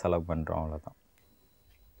நான் நல்லா செலவு பண்ணுறேன், அவ்வளோதான்.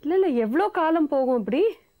 இல்லை இல்லை, எவ்வளோ காலம் போகும் இப்படி?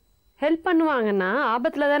 ஹெல்ப் பண்ணுவாங்கன்னா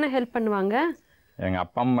ஆபத்தில் தானே ஹெல்ப் பண்ணுவாங்க. எங்கள்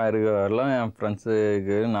அப்பா அம்மா இருக்கிற வரலாம் என்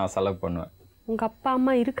ஃப்ரெண்ட்ஸுக்கு நான் செலவு பண்ணுவேன். உங்கள் அப்பா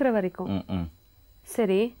அம்மா இருக்கிற வரைக்கும்?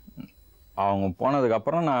 சரி. அவங்க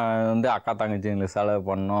போனதுக்கப்புறம் நான் வந்து அக்கா தங்கச்சிங்களுக்கு செலவு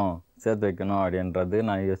பண்ணணும், சேர்த்து வைக்கணும் அப்படின்றது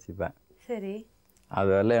நான் யோசிப்பேன். சரி. அது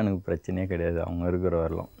வரல எனக்கு பிரச்சனையே கிடையாது, அவங்க இருக்கிற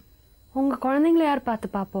வரலாம். உங்கள் குழந்தைங்கள யார் பார்த்து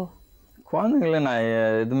பார்ப்போம்? குழந்தைங்கள நான்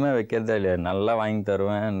எதுவுமே வைக்கிறதே இல்லையா, நல்லா வாங்கி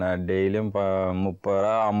தருவேன். நான் டெய்லியும் 30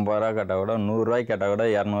 ரூபா 50 ரூபா கேட்டால் கூட 100 ரூபாய்க்கு கேட்டால் கூட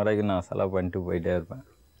 200 ரூபாய்க்கு நான் செலவு பண்ணிட்டு போயிட்டே இருப்பேன்.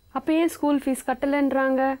 அப்போ ஏன் ஸ்கூல் ஃபீஸ்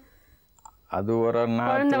கட்டலைன்றாங்க? அது ஒரு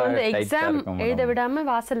குழந்தை வந்து எக்ஸாம் எழுத நாள் விடாமல்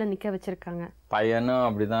வாசலில் நிற்க வச்சுருக்காங்க. பையனும்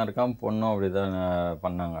அப்படி தான் இருக்கான், பொண்ணும் அப்படி தான்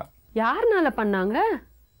பண்ணாங்க. யாருனால பண்ணாங்க?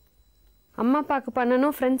 அம்மா அப்பாவுக்கு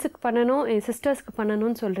பண்ணணும், ஃப்ரெண்ட்ஸுக்கு பண்ணணும், என் சிஸ்டர்ஸ்க்கு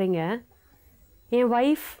பண்ணணும்னு சொல்கிறீங்க. என்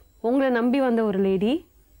ஒய்ஃப் உங்களை நம்பி வந்த ஒரு லேடி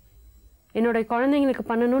என்னோடய குழந்தைங்களுக்கு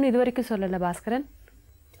பண்ணணும்னு இது வரைக்கும் சொல்லலை பாஸ்கரன்.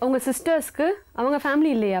 உங்கள் சிஸ்டர்ஸ்க்கு அவங்க ஃபேமிலி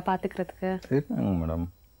இல்லையா பார்த்துக்கிறதுக்கு? இருக்காங்க மேடம்.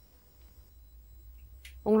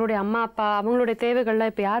 உங்களுடைய அம்மா அப்பா அவங்களுடைய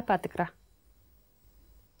தேவைகள்லாம் இப்போ யார் பார்த்துக்கிறா?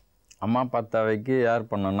 அம்மா அப்பா தேவைக்கு யார்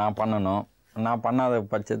பண்ணணும்? நான் பண்ணணும். நான் பண்ணாத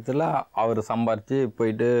பட்சத்தில் அவர் சம்பாரித்து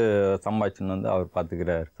போயிட்டு சம்பாதிச்சுன்னு வந்து அவர்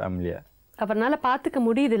பார்த்துக்கிறார் ஃபேமிலியை. அவரால் பார்த்துக்க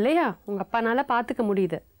முடியுது இல்லையா? உங்கள் அப்பானால பார்த்துக்க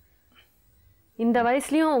முடியுது. இந்த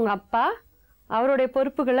வயசுலேயும் உங்கள் அப்பா அவருடைய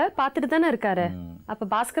பொறுப்புகளை பார்த்துட்டு தானே இருக்காரு. அப்போ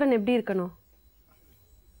பாஸ்கரன் எப்படி இருக்கணும்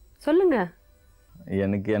சொல்லுங்க.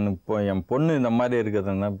 எனக்கு என் பொண்ணு இந்த மாதிரி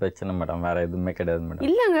இருக்கிறதுனா பிரச்சனை மேடம், வேற எதுவுமே கிடையாது மேடம்.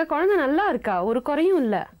 இல்லைங்க, குழந்தை நல்லா இருக்கா, ஒரு குறையும்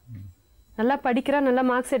இல்லை, நல்லா படிக்கிறா, நல்லா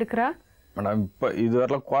மார்க்ஸ் எடுக்கிறா மேடம். இப்போ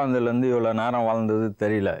இதுவரையிலும் குழந்தைலேருந்து இவ்வளோ நேரம் வளர்ந்தது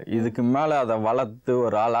தெரியல. இதுக்கு மேலே அதை வளர்த்து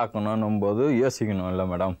ஒரு ஆளாக்கணும் போது யோசிக்கணும் இல்லை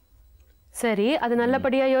மேடம்? சரி, அது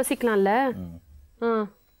நல்லபடியாக யோசிக்கலாம்ல.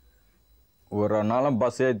 ஒரு நாளும்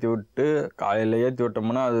பஸ் ஏற்றி விட்டு காலையில் ஏற்றி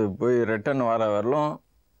விட்டோம்னா அது போய் ரிட்டர்ன் வர வரலும்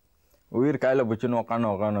உயிர் கையில் பிடிச்சின்னு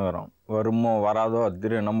உக்காந்து வரோம். வருமோ வராதோ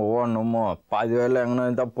திரு நம்ம ஓடணுமோ, பாதி வேலை எங்கன்னா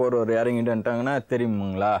தான் போகிற ஒரு இறங்கிட்டுன்ட்டாங்கன்னா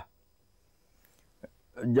தெரியுமுங்களா?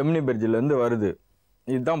 ஜெமினி பிரிட்ஜிலேருந்து வருது,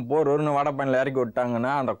 இதுதான் போகிறவருன்னு வடப்பயனில் இறக்கி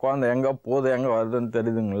விட்டாங்கன்னா அந்த குழந்தை எங்கே போகுது எங்கே வருதுன்னு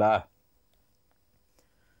தெரியுதுங்களா?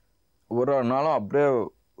 ஒரு நாளும் அப்படியே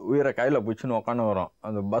உயிரை கையில் பிடிச்சின்னு உக்காந்து வரோம்,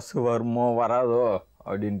 அந்த பஸ் வருமோ வராதோ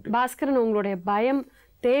அப்படின்ட்டு. பாஸ்கரன், உங்களுடைய பயம்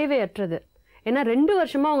தேவையற்றது. ஏன்னா 2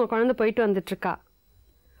 வருஷமாக அவங்க குழந்தை போயிட்டு வந்துட்டுருக்கா.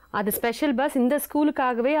 அது ஸ்பெஷல் பஸ், இந்த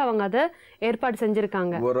ஸ்கூலுக்காகவே அவங்க அதை ஏற்பாடு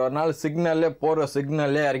செஞ்சுருக்காங்க. ஒரு நாள் சிக்னல்லே போகிற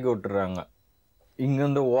சிக்னல்லே இறக்கி விட்டுறாங்க,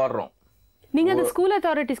 இங்கேருந்து ஓடுறோம். நீங்கள் அந்த ஸ்கூல்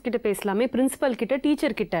அத்தாரிட்டிஸ் கிட்ட பேசலாமே, பிரின்சிபல் கிட்ட,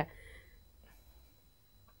 டீச்சர் கிட்ட.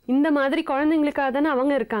 இந்த மாதிரி குழந்தைங்களுக்காக தானே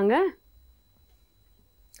அவங்க இருக்காங்க.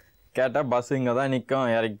 கேட்டால் பஸ் இங்கே தான்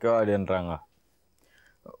நிற்கும் இறக்கோ அப்படின்றாங்க.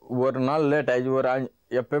 ஒரு நாள் லேட் ஆயிடுச்சு,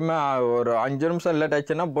 எப்பயுமே ஒரு 5 நிமிஷம் லேட்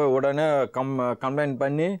ஆயிடுச்சுன்னா போய் உடனே கம்ப்ளைண்ட்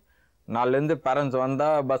பண்ணி நாலுலேருந்து பேரண்ட்ஸ்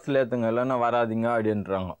வந்தால் பஸ்ஸில் ஏற்றுங்க, இல்லைன்னா வராதிங்க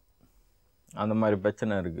அப்படின்றாங்க. அந்த மாதிரி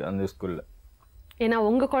பிரச்சனை இருக்குது அந்த ஸ்கூலில். ஏன்னா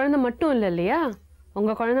உங்கள் குழந்தை மட்டும் இல்லை இல்லையா,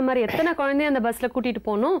 உங்கள் குழந்தை மாதிரி எத்தனை குழந்தைய அந்த பஸ்ஸில் கூட்டிகிட்டு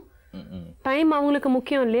போகணும். டைம் அவங்களுக்கு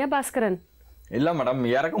முக்கியம் இல்லையா பாஸ்கரன்? இல்லை மேடம்,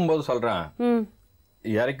 இறக்கும்போது சொல்கிறேன்,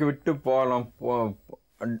 இறக்கி விட்டு போகலாம்.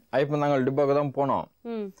 ஐப்பந்தாங்கல் டிப்போக்கு தான் போனோம்.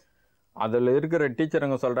 அதில் இருக்கிற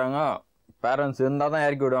டீச்சருங்க சொல்கிறாங்க, பேரண்ட்ஸ் இருந்தால் தான்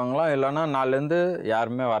இறக்கி விடுவாங்களா, இல்லைன்னா நாலுலேருந்து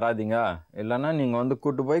யாருமே வராதிங்க, இல்லைன்னா நீங்கள் வந்து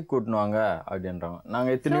கூட்டு போய் கூட்டின்னு வாங்க அப்படின்றாங்க.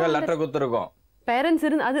 நாங்கள் இத்தனை லெட்டர் கொடுத்துருக்கோம். பேரண்ட்ஸ்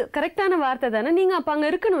இருந்து அது கரெக்டான வார்த்தை தானே, நீங்கள் அப்போ அங்கே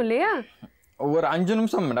இருக்கணும் இல்லையா? ஒரு 5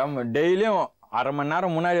 நிமிஷம் மேடம், டெய்லியும் அரை மணி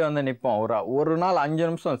நேரம் முன்னாடி வந்து நிற்போம். ஒரு நாள் 5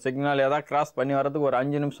 நிமிஷம் சிக்னல் ஏதாவது கிராஸ் பண்ணி வர்றதுக்கு ஒரு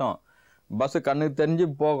 5 நிமிஷம் பஸ்ஸு கண்ணுக்கு தெரிஞ்சு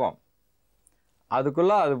போகும்,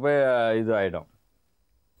 அதுக்குள்ளே அது போய் இது ஆகிடும்.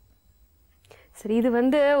 சரி, இது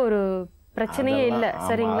வந்து ஒரு பிரச்சனையே இல்லை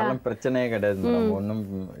சரிங்களா? பிரச்சனையே கிடையாது மேடம், ஒன்றும்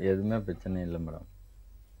எதுவுமே பிரச்சனை இல்லை மேடம்.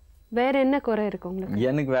 வேற என்ன குறை இருக்கு உங்களுக்கு?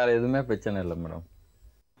 எனக்கு வேற எதுவுமே பிரச்சனை இல்லை மேடம்.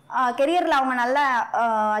 கெரியரில் அவங்க நல்லா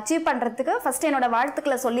அச்சீவ் பண்ணுறதுக்கு ஃபஸ்ட்டு என்னோட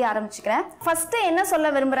வாழ்த்துக்களை சொல்லி ஆரம்பிச்சுக்கிறேன். ஃபஸ்ட்டு என்ன சொல்ல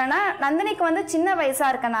விரும்புகிறேன்னா, நந்தினிக்கு வந்து சின்ன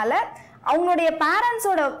வயசாக இருக்கனால அவங்களுடைய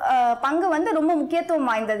பேரண்ட்ஸோட பங்கு வந்து ரொம்ப முக்கியத்துவம்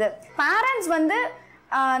வாய்ந்தது. பேரண்ட்ஸ் வந்து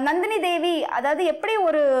நந்தினி தேவி, அதாவது எப்படி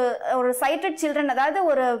ஒரு சைட்டட் சில்ட்ரன், அதாவது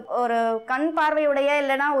ஒரு கண் பார்வையுடைய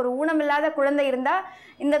இல்லைன்னா ஒரு ஊனமில்லாத குழந்தை இருந்தால்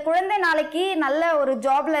இந்த குழந்தை நாளைக்கு நல்ல ஒரு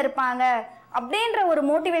ஜாப்ல இருப்பாங்க அப்படின்ற ஒரு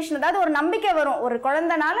மோட்டிவேஷன், அதாவது ஒரு நம்பிக்கை வரும். ஒரு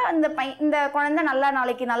குழந்தைனால இந்த குழந்தை நல்லா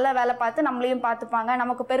நாளைக்கு நல்ல வேலை பார்த்து நம்மளையும் பார்த்துப்பாங்க,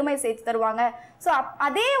 நமக்கு பெருமை சேர்த்து தருவாங்க. ஸோ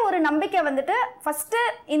அதே ஒரு நம்பிக்கை வந்துட்டு ஃபஸ்ட்டு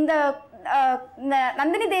இந்த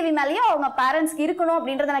நந்தினி தேவி மேலேயும் அவங்க பேரண்ட்ஸ்க்கு இருக்கணும்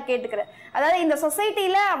அப்படின்றத நான் கேட்டுக்கிறேன். அதாவது இந்த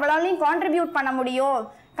சொசைட்டியில் அவளாலையும் கான்ட்ரிபியூட் பண்ண முடியும்,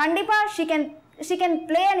 கண்டிப்பாக she can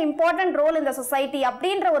play an important role in the society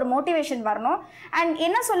அப்படின்ற ஒரு மோட்டிவேஷன் வரணும். அண்ட்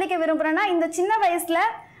என்ன சொல்லிக்க விரும்புகிறேன்னா, இந்த சின்ன வயசில்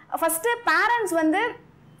ஃபஸ்ட்டு பேரண்ட்ஸ் வந்து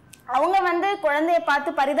அவங்க வந்து குழந்தைய பார்த்து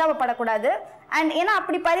பரிதாபப்படக்கூடாது. அண்ட் ஏன்னா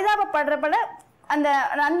அப்படி பரிதாபப்படுறப்பட அந்த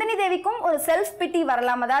நந்தினி தேவிக்கும் ஒரு செல்ஃப் பிட்டி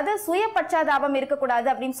வரலாம், அதாவது சுய பச்சாதாபம் இருக்கக்கூடாது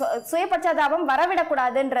அப்படின்னு சுய பச்சாதாபம்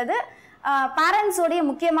வரவிடக்கூடாதுன்றது பேரண்ட்ஸோடைய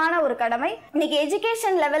முக்கியமான ஒரு கடமை. இன்னைக்கு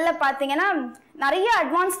எஜுகேஷன் லெவலில் பார்த்தீங்கன்னா நிறைய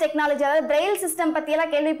அட்வான்ஸ் டெக்னாலஜி, அதாவது பிரெயில் சிஸ்டம்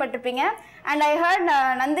பற்றியெல்லாம் கேள்விப்பட்டிருப்பீங்க. அண்ட் ஐ ஹர்ட்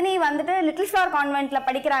நந்தினி வந்துட்டு லிட்டில் ஃப்ளவர் கான்வென்ட்டில்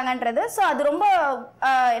படிக்கிறாங்கன்றது. ஸோ அது ரொம்ப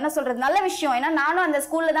என்ன சொல்கிறது, நல்ல விஷயம். ஏன்னா நானும் அந்த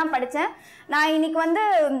ஸ்கூலில் தான் படித்தேன். நான் இன்னைக்கு வந்து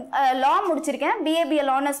லா முடிச்சிருக்கேன்,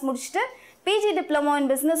 பிஏபிஎல் ஆனர்ஸ் முடிச்சுட்டு PG diploma in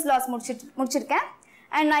business loss முடிச்சிருக்கேன்.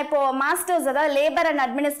 அண்ட் நான் இப்போது மாஸ்டர்ஸ், அதாவது labour and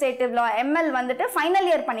administrative law ML வந்துட்டு ஃபைனல்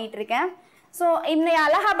இயர் பண்ணிகிட்டு இருக்கேன். ஸோ இன்னைக்கு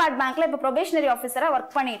அலகாபாத் பேங்க்கில் இப்போ ப்ரொபேஷனரி ஆஃபீஸராக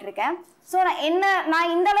ஒர்க் பண்ணிகிட்டு இருக்கேன். ஸோ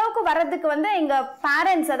நான் இந்த அளவுக்கு வர்றதுக்கு வந்து எங்கள்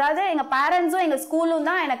பேரண்ட்ஸ், அதாவது எங்கள் பேரண்ட்ஸும் எங்கள் ஸ்கூலும்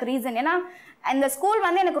தான் எனக்கு ரீசன். ஏன்னா இந்த ஸ்கூல்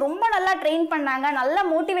வந்து எனக்கு ரொம்ப நல்லா ட்ரெயின் பண்ணாங்க, நல்ல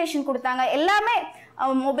மோட்டிவேஷன் கொடுத்தாங்க. எல்லாமே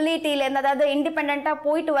மொபிலிட்டிலேருந்து, அதாவது இண்டிபெண்ட்டாக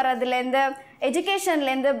போயிட்டு வர்றதுலேருந்து,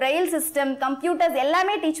 எஜுகேஷன்லேருந்து, பிரெயில் சிஸ்டம், கம்ப்யூட்டர்ஸ்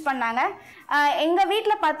எல்லாமே டீச் பண்ணாங்க. எங்கள்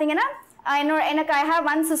வீட்டில் பார்த்தீங்கன்னா எனக்கு ஐ ஹாவ்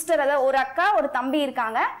ஒன் சிஸ்டர், அதாவது ஒரு அக்கா ஒரு தம்பி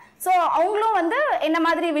இருக்காங்க. ஸோ அவங்களும் வந்து என்ன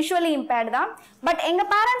மாதிரி விஷுவலி இம்பேர்டு தான். பட் எங்கள்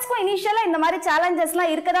பேரண்ட்ஸ்க்கும் இனிஷியலாக இந்த மாதிரி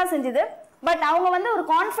சேலஞ்சஸ்லாம் இருக்க தான் செஞ்சுது. பட் அவங்க வந்து ஒரு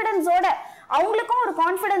கான்ஃபிடென்ஸோட, அவங்களுக்கும் ஒரு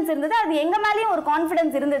கான்ஃபிடென்ஸ் இருந்தது, அது எங்கள் மேலேயும் ஒரு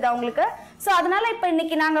கான்ஃபிடென்ஸ் இருந்தது அவங்களுக்கு. ஸோ அதனால இப்போ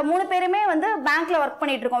இன்னைக்கு நாங்கள் 3 பேருமே வந்து பேங்க்ல ஒர்க்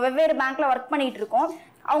பண்ணிட்டு இருக்கோம், வெவ்வேறு பேங்க்ல ஒர்க் பண்ணிட்டு இருக்கோம்.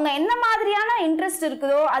 அவங்க என்ன மாதிரியான இன்ட்ரெஸ்ட்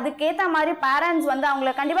இருக்குதோ அதுக்கேற்ற மாதிரி பேரண்ட்ஸ் வந்து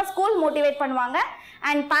அவங்கள கண்டிப்பாக ஸ்கூல் மோட்டிவேட் பண்ணுவாங்க.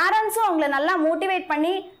 அண்ட் பேரண்ட்ஸும் அவங்கள நல்லா மோட்டிவேட்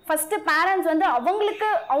பண்ணி ஃபர்ஸ்ட் பேரண்ட்ஸ் வந்து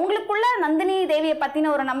அவங்களுக்குள்ள நந்தினி தேவியை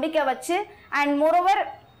பற்றின ஒரு நம்பிக்கை வச்சு, அண்ட் மோரோவர்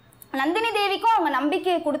நந்தினி தேவிக்கும் அவங்க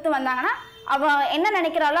நம்பிக்கையை கொடுத்து வந்தாங்கன்னா அவ என்ன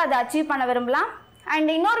நினைக்கிறாளோ அதை அச்சீவ் பண்ண விரும்பலாம். அண்ட்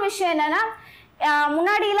இன்னொரு விஷயம் என்னன்னா,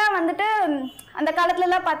 முன்னாடிலாம் வந்துட்டு அந்த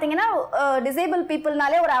காலத்துலலாம் பார்த்தீங்கன்னா டிசேபிள்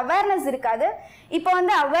பீப்புள்னாலே ஒரு அவேர்னஸ் இருக்காது. இப்போ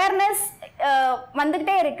வந்து அவேர்னஸ்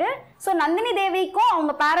வந்துக்கிட்டே இருக்கு. ஸோ நந்தினி தேவிக்கும்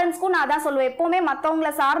அவங்க பேரண்ட்ஸ்க்கும் நான் அதான் சொல்லுவேன், எப்போவுமே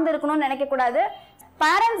மற்றவங்கள சார்ந்து இருக்கணும்னு நினைக்கக்கூடாது.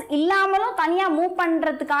 பேரண்ட்ஸ் இல்லாமலும் தனியாக மூவ்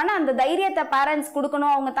பண்ணுறதுக்கான அந்த தைரியத்தை பேரண்ட்ஸ்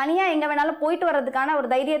கொடுக்கணும். அவங்க தனியாக எங்கே வேணாலும் போயிட்டு வர்றதுக்கான ஒரு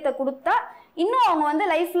தைரியத்தை கொடுத்தா இன்னும் அவங்க வந்து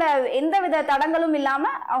லைஃப்பில் எந்த வித தடங்களும்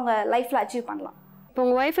இல்லாமல் அவங்க லைஃப்பில் அச்சீவ் பண்ணலாம். இப்போ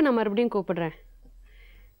உங்கள் ஒய்ஃபை நான் மறுபடியும் கூப்பிடுறேன்.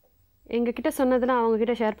 எங்ககிட்ட சொன்னதெல்லாம் அவங்க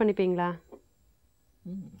கிட்ட ஷேர் பண்ணிப்பீங்களா?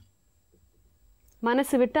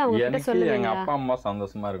 மனசு விட்டு அவங்க கிட்ட சொல்லுவீங்களா? எங்க அப்பா அம்மா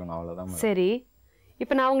சந்தோஷமா இருக்கணும், அவ்வளவுதான். சரி,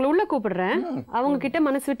 இப்போ நான் அவங்கள உள்ள கூப்பிடுறேன், அவங்க கிட்ட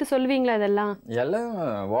மனசு விட்டு சொல்லுவீங்களா? இதெல்லாம் எல்லாம்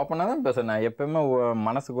ஓப்பனாக தான் பேசுறேன். நான் எப்பயுமே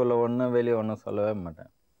மனசுக்குள்ள ஒன்று வெளியே ஒன்றும் சொல்லவே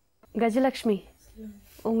மாட்டேன். கஜலக்ஷ்மி,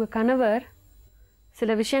 உங்க கணவர்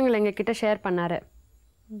சில விஷயங்கள் எங்ககிட்ட ஷேர் பண்ணாரு.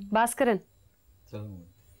 பாஸ்கரன்,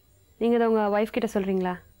 நீங்க அதை உங்க ஒய்ஃப் கிட்ட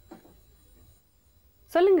சொல்றீங்களா?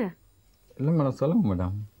 சொல்லுங்க. இல்லை மேடம், சொல்லுங்க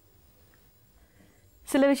மேடம்.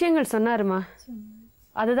 சில விஷயங்கள் சொன்னாருமா,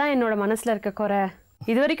 அதுதான் என்னோட மனசுல இருக்க குறை.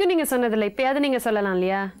 இது வரைக்கும் நீங்க சொன்னதில்லை, இப்பயாவது நீங்க சொல்லலாம்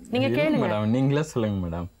இல்லையா? நீங்க கேளுங்க மேடம், நீங்களே சொல்லுங்க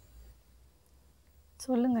மேடம்.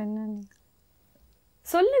 சொல்லுங்க, என்னன்னு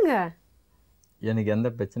சொல்லுங்க. எனக்கு எந்த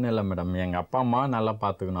பிரச்சனையும் இல்லை மேடம். எங்க அப்பா அம்மா நல்லா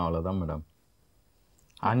பார்த்துக்கணும், அவ்வளோதான் மேடம்.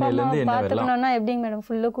 ஆன்லைன்லேருந்து என்ன வரலாம் பார்த்துக்கணும்னா எப்படிங்க மேடம்?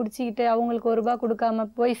 ஃபுல்லாக குடிச்சிக்கிட்டு அவங்களுக்கு ₹1 கொடுக்காம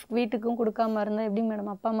போய் வீட்டுக்கும் கொடுக்காம இருந்தால் எப்படிங்க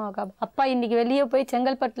மேடம் அப்பா அம்மாவுக்கு? அப்பா இன்னைக்கு வெளியே போய்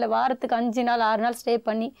செங்கல்பட்டில் வாரத்துக்கு 5 நாள் 6 நாள் ஸ்டே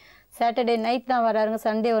பண்ணி சாட்டர்டே நைட் தான் வராருங்க,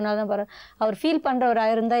 சண்டே ஒரு நாள் தான் வராரு. அவர் ஃபீல்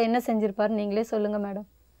பண்ணுறவராக இருந்தால் என்ன செஞ்சுருப்பாரு நீங்களே சொல்லுங்கள் மேடம்.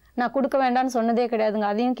 நான் கொடுக்க வேண்டாம்னு சொன்னதே கிடையாதுங்க,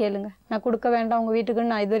 அதையும் கேளுங்க. நான் கொடுக்க வேண்டாம் உங்கள்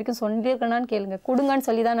வீட்டுக்குன்னு நான் இது வரைக்கும் சொல்லியிருக்கேனான்னு கேளுங்க. கொடுங்கன்னு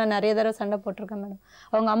சொல்லி தான் நான் நிறைய தடவை சண்டை போட்டிருக்கேன் மேடம்.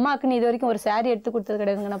 அவங்க அம்மாவுக்குன்னு இது வரைக்கும் ஒரு சாரீ எடுத்து கொடுத்தது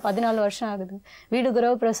கிடையாதுங்க. நான் 14 வருஷம் ஆகுதுங்க. வீடு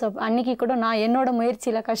கிரக பிரசவம் அன்னைக்கு கூட நான் என்னோட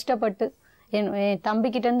முயற்சியில் கஷ்டப்பட்டு என்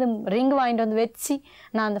தம்பிக்கிட்டேருந்து ரிங் வாங்கிட்டு வந்து வச்சு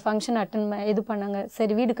நான் அந்த ஃபங்க்ஷன் இது பண்ணேங்க.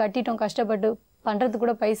 சரி வீடு கட்டிட்டோம், கஷ்டப்பட்டு பண்ணுறதுக்கு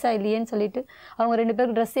கூட பைசா இல்லையேன்னு சொல்லிட்டு அவங்க 2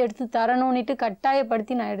 பேருக்கு ட்ரெஸ் எடுத்து தரணும்னுட்டு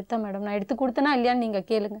கட்டாயப்படுத்தி நான் எடுத்தேன் மேடம். நான் எடுத்து கொடுத்தேனா இல்லையான்னு நீங்கள்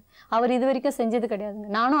கேளுங்க. அவர் இது வரைக்கும் செஞ்சது கிடையாதுங்க.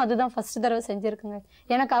 நானும் அதுதான் ஃபஸ்ட்டு தடவை செஞ்சுருக்குங்க.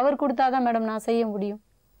 எனக்கு அவர் கொடுத்தாதான் மேடம் நான் செய்ய முடியும்.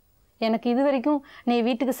 எனக்கு இது வரைக்கும் நீ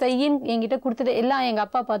வீட்டுக்கு செய்யின்னு என்கிட்ட கொடுத்துட்டு எல்லாம் எங்கள்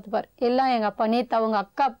அப்பா பார்த்துப்பார். எல்லாம் எங்கள் அப்பா. நேற்று அவங்க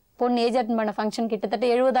அக்கா பொண்ணு ஏஜ் அட்டன் பண்ண ஃபங்க்ஷன் கிட்டத்தட்ட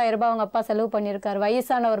 70,000 அவங்க அப்பா செலவு பண்ணியிருக்காரு.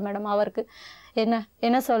 வயசானவர் மேடம். அவருக்கு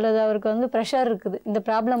என்ன சொல்கிறது, அவருக்கு வந்து ப்ரெஷர் இருக்குது, இந்த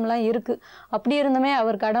ப்ராப்ளம்லாம் இருக்குது. அப்படி இருந்துமே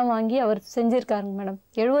அவர் கடன் வாங்கி அவர் செஞ்சுருக்காருங்க மேடம்.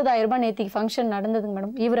 70,000 நேற்றுக்கு ஃபங்க்ஷன் நடந்ததுங்க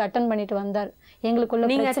மேடம். இவர் அட்டன் பண்ணிட்டு வந்தார். எங்களுக்குள்ள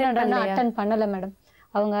பிரச்சனை அட்டன் பண்ணலை மேடம்.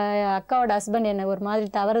 அவங்க அக்காவோட ஹஸ்பண்ட் என்னை ஒரு மாதிரி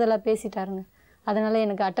தவறுதலாக பேசிட்டாருங்க. அதனால்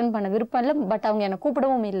எனக்கு அட்டன் பண்ண விருப்பம் இல்லை. பட் அவங்க என்னை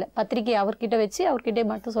கூப்பிடவும் இல்லை. பத்திரிக்கை அவர்கிட்ட வச்சு அவர்கிட்டே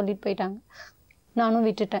மட்டும் சொல்லிட்டு போயிட்டாங்க. நானும்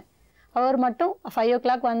விட்டுட்டேன். அவர் மட்டும் 5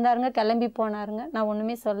 o'clock வந்தாருங்க, கிளம்பி போனாருங்க. நான்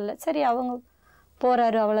ஒன்றுமே சொல்லலை. சரி அவங்க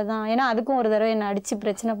போகிறாரு, அவ்வளோதான். ஏன்னா அதுக்கும் ஒரு தடவை என்னை அடித்து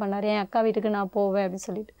பிரச்சனை பண்ணார். என் அக்கா வீட்டுக்கு நான் போவேன் அப்படின்னு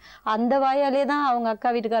சொல்லிட்டு. அந்த வாயாலே தான் அவங்க அக்கா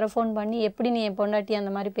வீட்டுக்கார ஃபோன் பண்ணி எப்படி நீ என் பொண்டாட்டி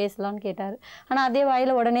அந்த மாதிரி பேசலான்னு கேட்டார். ஆனால் அதே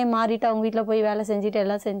வாயில் உடனே மாறிட்டு அவங்க வீட்டில் போய் வேலை செஞ்சுட்டு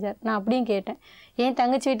எல்லாம் செஞ்சார். நான் அப்படியும் கேட்டேன், என்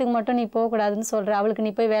தங்கச்சி வீட்டுக்கு மட்டும் நீ போகக்கூடாதுன்னு சொல்கிற, அவளுக்கு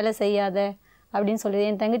நீ போய் வேலை செய்யாத அப்படின்னு சொல்லி.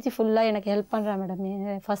 என் தங்கச்சி ஃபுல்லாக எனக்கு ஹெல்ப் பண்ணுறா மேடம்.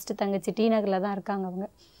 என் ஃபஸ்ட்டு தங்கச்சி டிநகரில் தான் இருக்காங்க.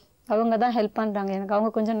 அவங்க தான் ஹெல்ப் பண்ணுறாங்க எனக்கு. அவங்க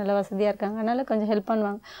கொஞ்சம் நல்ல வசதியாக இருக்காங்க, அதனால் கொஞ்சம் ஹெல்ப்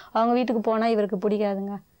பண்ணுவாங்க. அவங்க வீட்டுக்கு போனால் இவருக்கு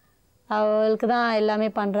பிடிக்காதுங்க. அவளுக்கு தான் எல்லாமே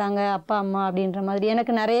பண்ணுறாங்க அப்பா அம்மா அப்படின்ற மாதிரி.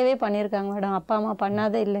 எனக்கு நிறையவே பண்ணியிருக்காங்க மேடம். அப்பா அம்மா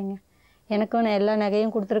பண்ணாதே இல்லைங்க. எனக்கும் நான் எல்லா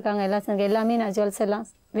நகையும் கொடுத்துருக்காங்க. எல்லாமே நான் ஜுவல்ஸ் எல்லாம்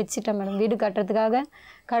வச்சுட்டேன் மேடம். வீடு கட்டுறதுக்காக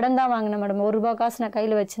கடன் தான் வாங்கினேன் மேடம். ₹1 காசு நான்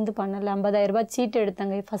கையில் வச்சிருந்து பண்ணலை. 50,000 சீட்டு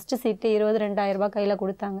எடுத்தாங்க. ஃபஸ்ட்டு சீட்டு 22,000 கையில்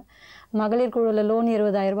கொடுத்தாங்க. மகளிர் குழுவில் லோன்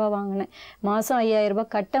 20,000 வாங்கினேன். மாதம் 5,000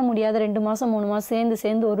 கட்ட முடியாத 2 மாதம் 3 மாதம்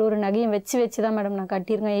சேர்ந்து ஒரு நகையும் வச்சு தான் மேடம் நான்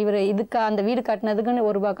கட்டியிருக்கேன். இவர் இதுக்கு அந்த வீடு கட்டினதுக்குன்னு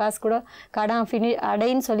 ₹1 காசு கூட கடன்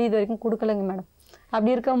அடைன்னு சொல்லி இது வரைக்கும் கொடுக்கலைங்க மேடம்.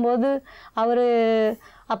 அப்படி இருக்கும்போது அவர்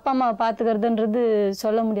அப்பா அம்மாவை பார்த்துக்கிறதுன்றது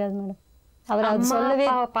சொல்ல முடியாது மேடம். அவர் அது சொல்லவே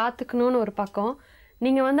பார்த்துக்கணும்னு ஒரு பக்கம்.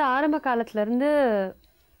 நீங்கள் வந்து ஆரம்ப காலத்துலேருந்து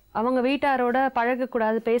அவங்க வீட்டாரோட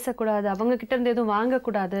பழகக்கூடாது, பேசக்கூடாது, அவங்க கிட்ட இருந்து எதுவும்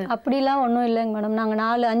வாங்கக்கூடாது அப்படிலாம் ஒன்றும் இல்லைங்க மேடம். நாங்கள்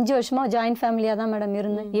 4-5 வருஷமாக ஜாயின்ட் ஃபேமிலியாக தான் மேடம்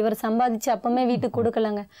இருந்தேன். இவர் சம்பாதிச்சு அப்பவுமே வீட்டுக்கு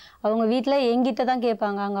கொடுக்கலங்க. அவங்க வீட்டில் எங்கிட்ட தான்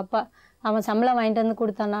கேட்பாங்க. அவங்க அப்பா அவன் சம்பளம் வாங்கிட்டு வந்து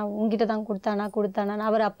கொடுத்தானா, உங்ககிட்ட தான் கொடுத்தானா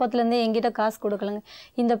அவர் அப்பத்துலேருந்தே எங்கிட்ட காசு கொடுக்கலங்க.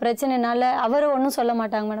 இந்த பிரச்சனைனால அவர் ஒன்றும் சொல்ல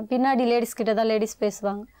மாட்டாங்க மேடம். பின்னாடி லேடிஸ் கிட்ட தான் லேடிஸ்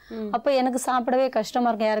பேசுவாங்க. அப்போ எனக்கு சாப்பிடவே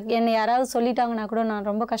கஷ்டமாக இருக்கும். என்னை யாராவது சொல்லிட்டாங்கன்னா கூட நான்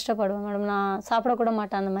ரொம்ப கஷ்டப்படுவேன் மேடம். நான் சாப்பிடக்கூட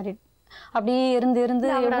மாட்டேன் அந்த மாதிரி. அப்படியே இருந்து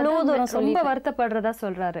எவ்வளோ தூரம் ரொம்ப வருத்தப்படுறதா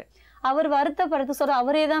சொல்றாரு. அவர் வருத்தப்படுறது சொல்ற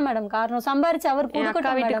அவரே தான் மேடம் காரணம். சம்பாரிச்சு அவர்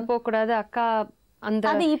அக்கா வீட்டுக்கு போக கூடாது, அக்கா அந்த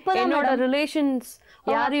அது இப்பதான் என்னோட ரிலேஷன்ஸ்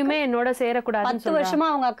யாரையுமே என்னோட சேரக்கூடாது. 10 வருஷமா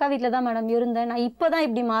அவங்க அக்கா வீட்டுல தான் மேடம் இருந்தேன். நான் இப்பதான்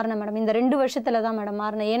இப்படி மாறினேன் மேடம். இந்த 2 வருஷத்துல தான் மேடம்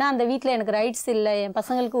மாறினேன். ஏன்னா அந்த வீட்டுல எனக்கு ரைட்ஸ் இல்லை, என்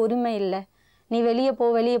பசங்களுக்கு உரிமை இல்லை. நீ வெளியே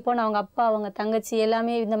போன்னு அவங்க அப்பா அவங்க தங்கச்சி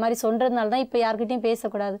எல்லாமே இந்த மாதிரி சொல்றதுனால தான் இப்போ யார்கிட்டையும்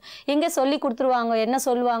பேசக்கூடாது. எங்க சொல்லி கொடுத்துருவாங்க, என்ன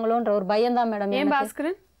சொல்லுவாங்களோன்ற ஒரு பயம் தான் மேடம். ஏன்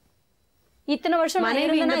பாஸ்கரன் இத்தனை வருஷம்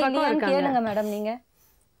கேளுங்க மேடம். நீங்க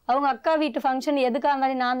அவங்க அக்கா வீட்டு ஃபங்க்ஷன் எதுக்காக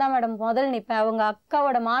இருந்தாலும் நான் தான் மேடம் முதல் நிற்பேன். அவங்க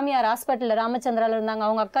அக்காவோட மாமியார் ஹாஸ்பிட்டலில் ராமச்சந்திராவில் இருந்தாங்க.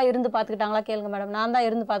 அவங்க அக்கா இருந்து பார்த்துக்கிட்டாங்களா கேளுங்க மேடம். நான் தான்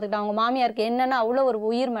இருந்து பார்த்துக்கிட்டேன். அவங்க மாமியாருக்கு என்னென்னா அவ்வளோ ஒரு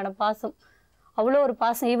உயிர் மேடம், பாசம், அவ்வளோ ஒரு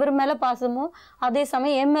பாசம். இவர் மேலே பாசமும் அதே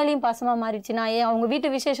சமயம் என் மேலேயும் பாசமாக மாறிடுச்சு. நான் அவங்க வீட்டு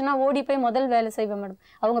விசேஷம்னா ஓடி போய் முதல் வேலை செய்வேன் மேடம்.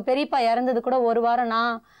 அவங்க பெரியப்பா இறந்தது கூட ஒரு வாரம்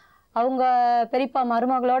நான் அவங்க பெரியப்பா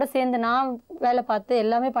மருமகளோடு சேர்ந்து நான் வேலை பார்த்து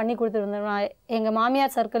எல்லாமே பண்ணி கொடுத்துருந்தேன். எங்கள்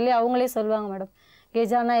மாமியார் சர்க்கிள்லேயே அவங்களே சொல்லுவாங்க மேடம்,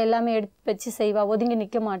 கெஜானா எல்லாமே எடுத்து வச்சு செய்வா, ஒதுங்கி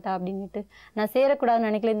நிற்க மாட்டா அப்படின்ட்டு. நான் சேரக்கூடாதுன்னு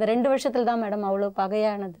நினைக்கல. இந்த 2 வருஷத்துல தான் மேடம் அவ்வளோ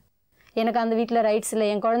பகையானது. எனக்கு அந்த வீட்டில் ரைட்ஸ் இல்லை,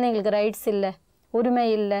 என் குழந்தைங்களுக்கு ரைட்ஸ் இல்லை, உரிமை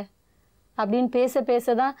இல்லை அப்படின்னு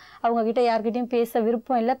பேச தான் அவங்கக்கிட்ட யார்கிட்டையும் பேச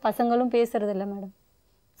விருப்பம் இல்லை. பசங்களும் பேசுறது இல்லை மேடம்.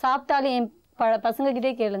 சாப்பிட்டாலும் என் பசங்கக்கிட்டே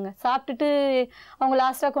கேளுங்க. சாப்பிட்டுட்டு அவங்க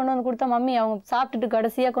லாஸ்ட்டாக கொண்டு வந்து கொடுத்தா மம்மி அவங்க சாப்பிட்டுட்டு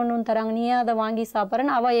கடைசியாக கொண்டு வந்து தராங்க, நீயே அதை வாங்கி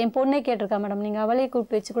சாப்பிட்றேன்னு அவள் என் பொண்ணே கேட்டிருக்கா மேடம். நீங்கள் அவளே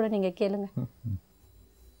கூப்பிட்டு வச்சு கூட நீங்கள் கேளுங்க.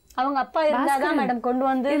 அவங்க அப்பா இருந்தாதான் மேடம் கொண்டு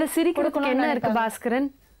வந்து சிரிக்கிறதுக்கு என்ன இருக்கு பாஸ்கரன்?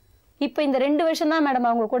 இப்போ இந்த 2 வருஷம் தான் மேடம்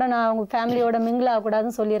அவங்க கூட நான் அவங்க ஃபேமிலியோட மிங்கிள்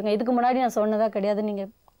ஆகக்கூடாதுன்னு சொல்லியிருக்கேன். இதுக்கு முன்னாடி நான் சொன்னதா கிடையாது. நீங்க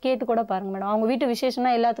கேட்டு கூட பாருங்க மேடம். அவங்க வீட்டு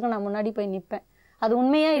விசேஷம்னா எல்லாத்துக்கும் நான் முன்னாடி போய் நிற்பேன். அது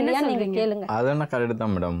உண்மையா இல்லையா நீங்க கேளுங்க. அதெல்லாம் கரெக்ட்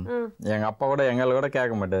தான் மேடம். எங்க அப்பா கூட எங்களை கூட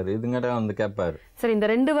கேட்க மாட்டாரு, இதுங்கிட்ட வந்து கேட்பாரு. சரி, இந்த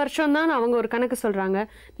 2 வருஷம் தான் அவங்க ஒரு கணக்கு சொல்றாங்க.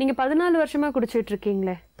 நீங்க 14 வருஷமா குடிச்சிட்டு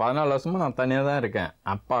இருக்கீங்களே. 14 வருஷமா நான் தனியா தான் இருக்கேன்.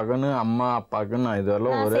 அப்பாக்குன்னு அம்மா அப்பாக்குன்னு நான்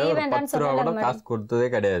இதுவரையும் ஒரே ஒரு 10 ரூபா கூட காசு கொடுத்ததே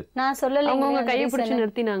கிடையாது. நான் சொல்லல. அவங்க கையை பிடிச்சி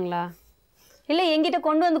நிறுத்தினாங்களா? இல்லை, என்கிட்ட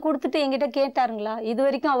கொண்டு வந்து கொடுத்துட்டு என்கிட்ட கேட்டாருங்களா? இது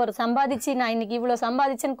வரைக்கும் அவர் சம்பாதிச்சு நான் இன்னைக்கு இவ்வளோ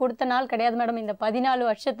சம்பாதிச்சுன்னு கொடுத்த நாள் கிடையாது மேடம். இந்த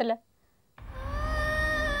 14 வருஷத்துல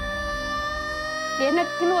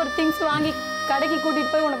எனக்குன்னு ஒரு திங்ஸ் வாங்கி கடைக்கு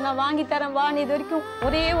கூட்டிட்டு போய் உனக்கு நான் வாங்கி தரேன் வா, இது வரைக்கும்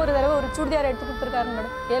ஒரே ஒரு தடவை ஒரு சுடிதார் எடுத்து கொடுத்துருக்காரு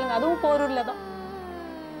மேடம். கேளுங்க, அதுவும் போரூர்ல தான்.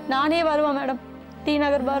 நானே வருவேன் மேடம், டி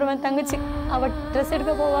நகர் வருவேன். தங்கச்சி அவள் ட்ரெஸ்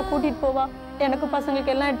எடுக்க போவா, கூட்டிட்டு போவா. எனக்கு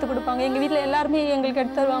பசங்களுக்கு எல்லாம் எடுத்து கொடுப்பாங்க. எங்கள் வீட்டில் எல்லாருமே எங்களுக்கு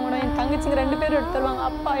எடுத்து தருவாங்க. என் தங்கச்சிங்க 2 பேரும் எடுத்து தருவாங்க.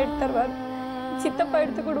 அப்பா எடுத்து தருவார், சித்தப்பா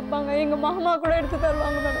எடுத்து கொடுப்பாங்க, எங்கள் மாமா கூட எடுத்து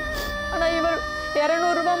தருவாங்க மேடம். ஆனால் இவர்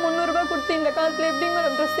 200 ரூபா 300 ரூபா கொடுத்து இந்த காலத்தில் எப்படி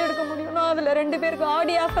மேடம் ட்ரெஸ் எடுக்க முடியும்? நான் அதில் 2 பேருக்கு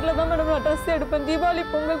ஆடி ஆஃபரில் தான் மேடம் நான் ட்ரெஸ் எடுப்பேன். தீபாவளி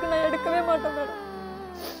பொங்கலுக்கு நான் எடுக்கவே மாட்டேன் மேடம்.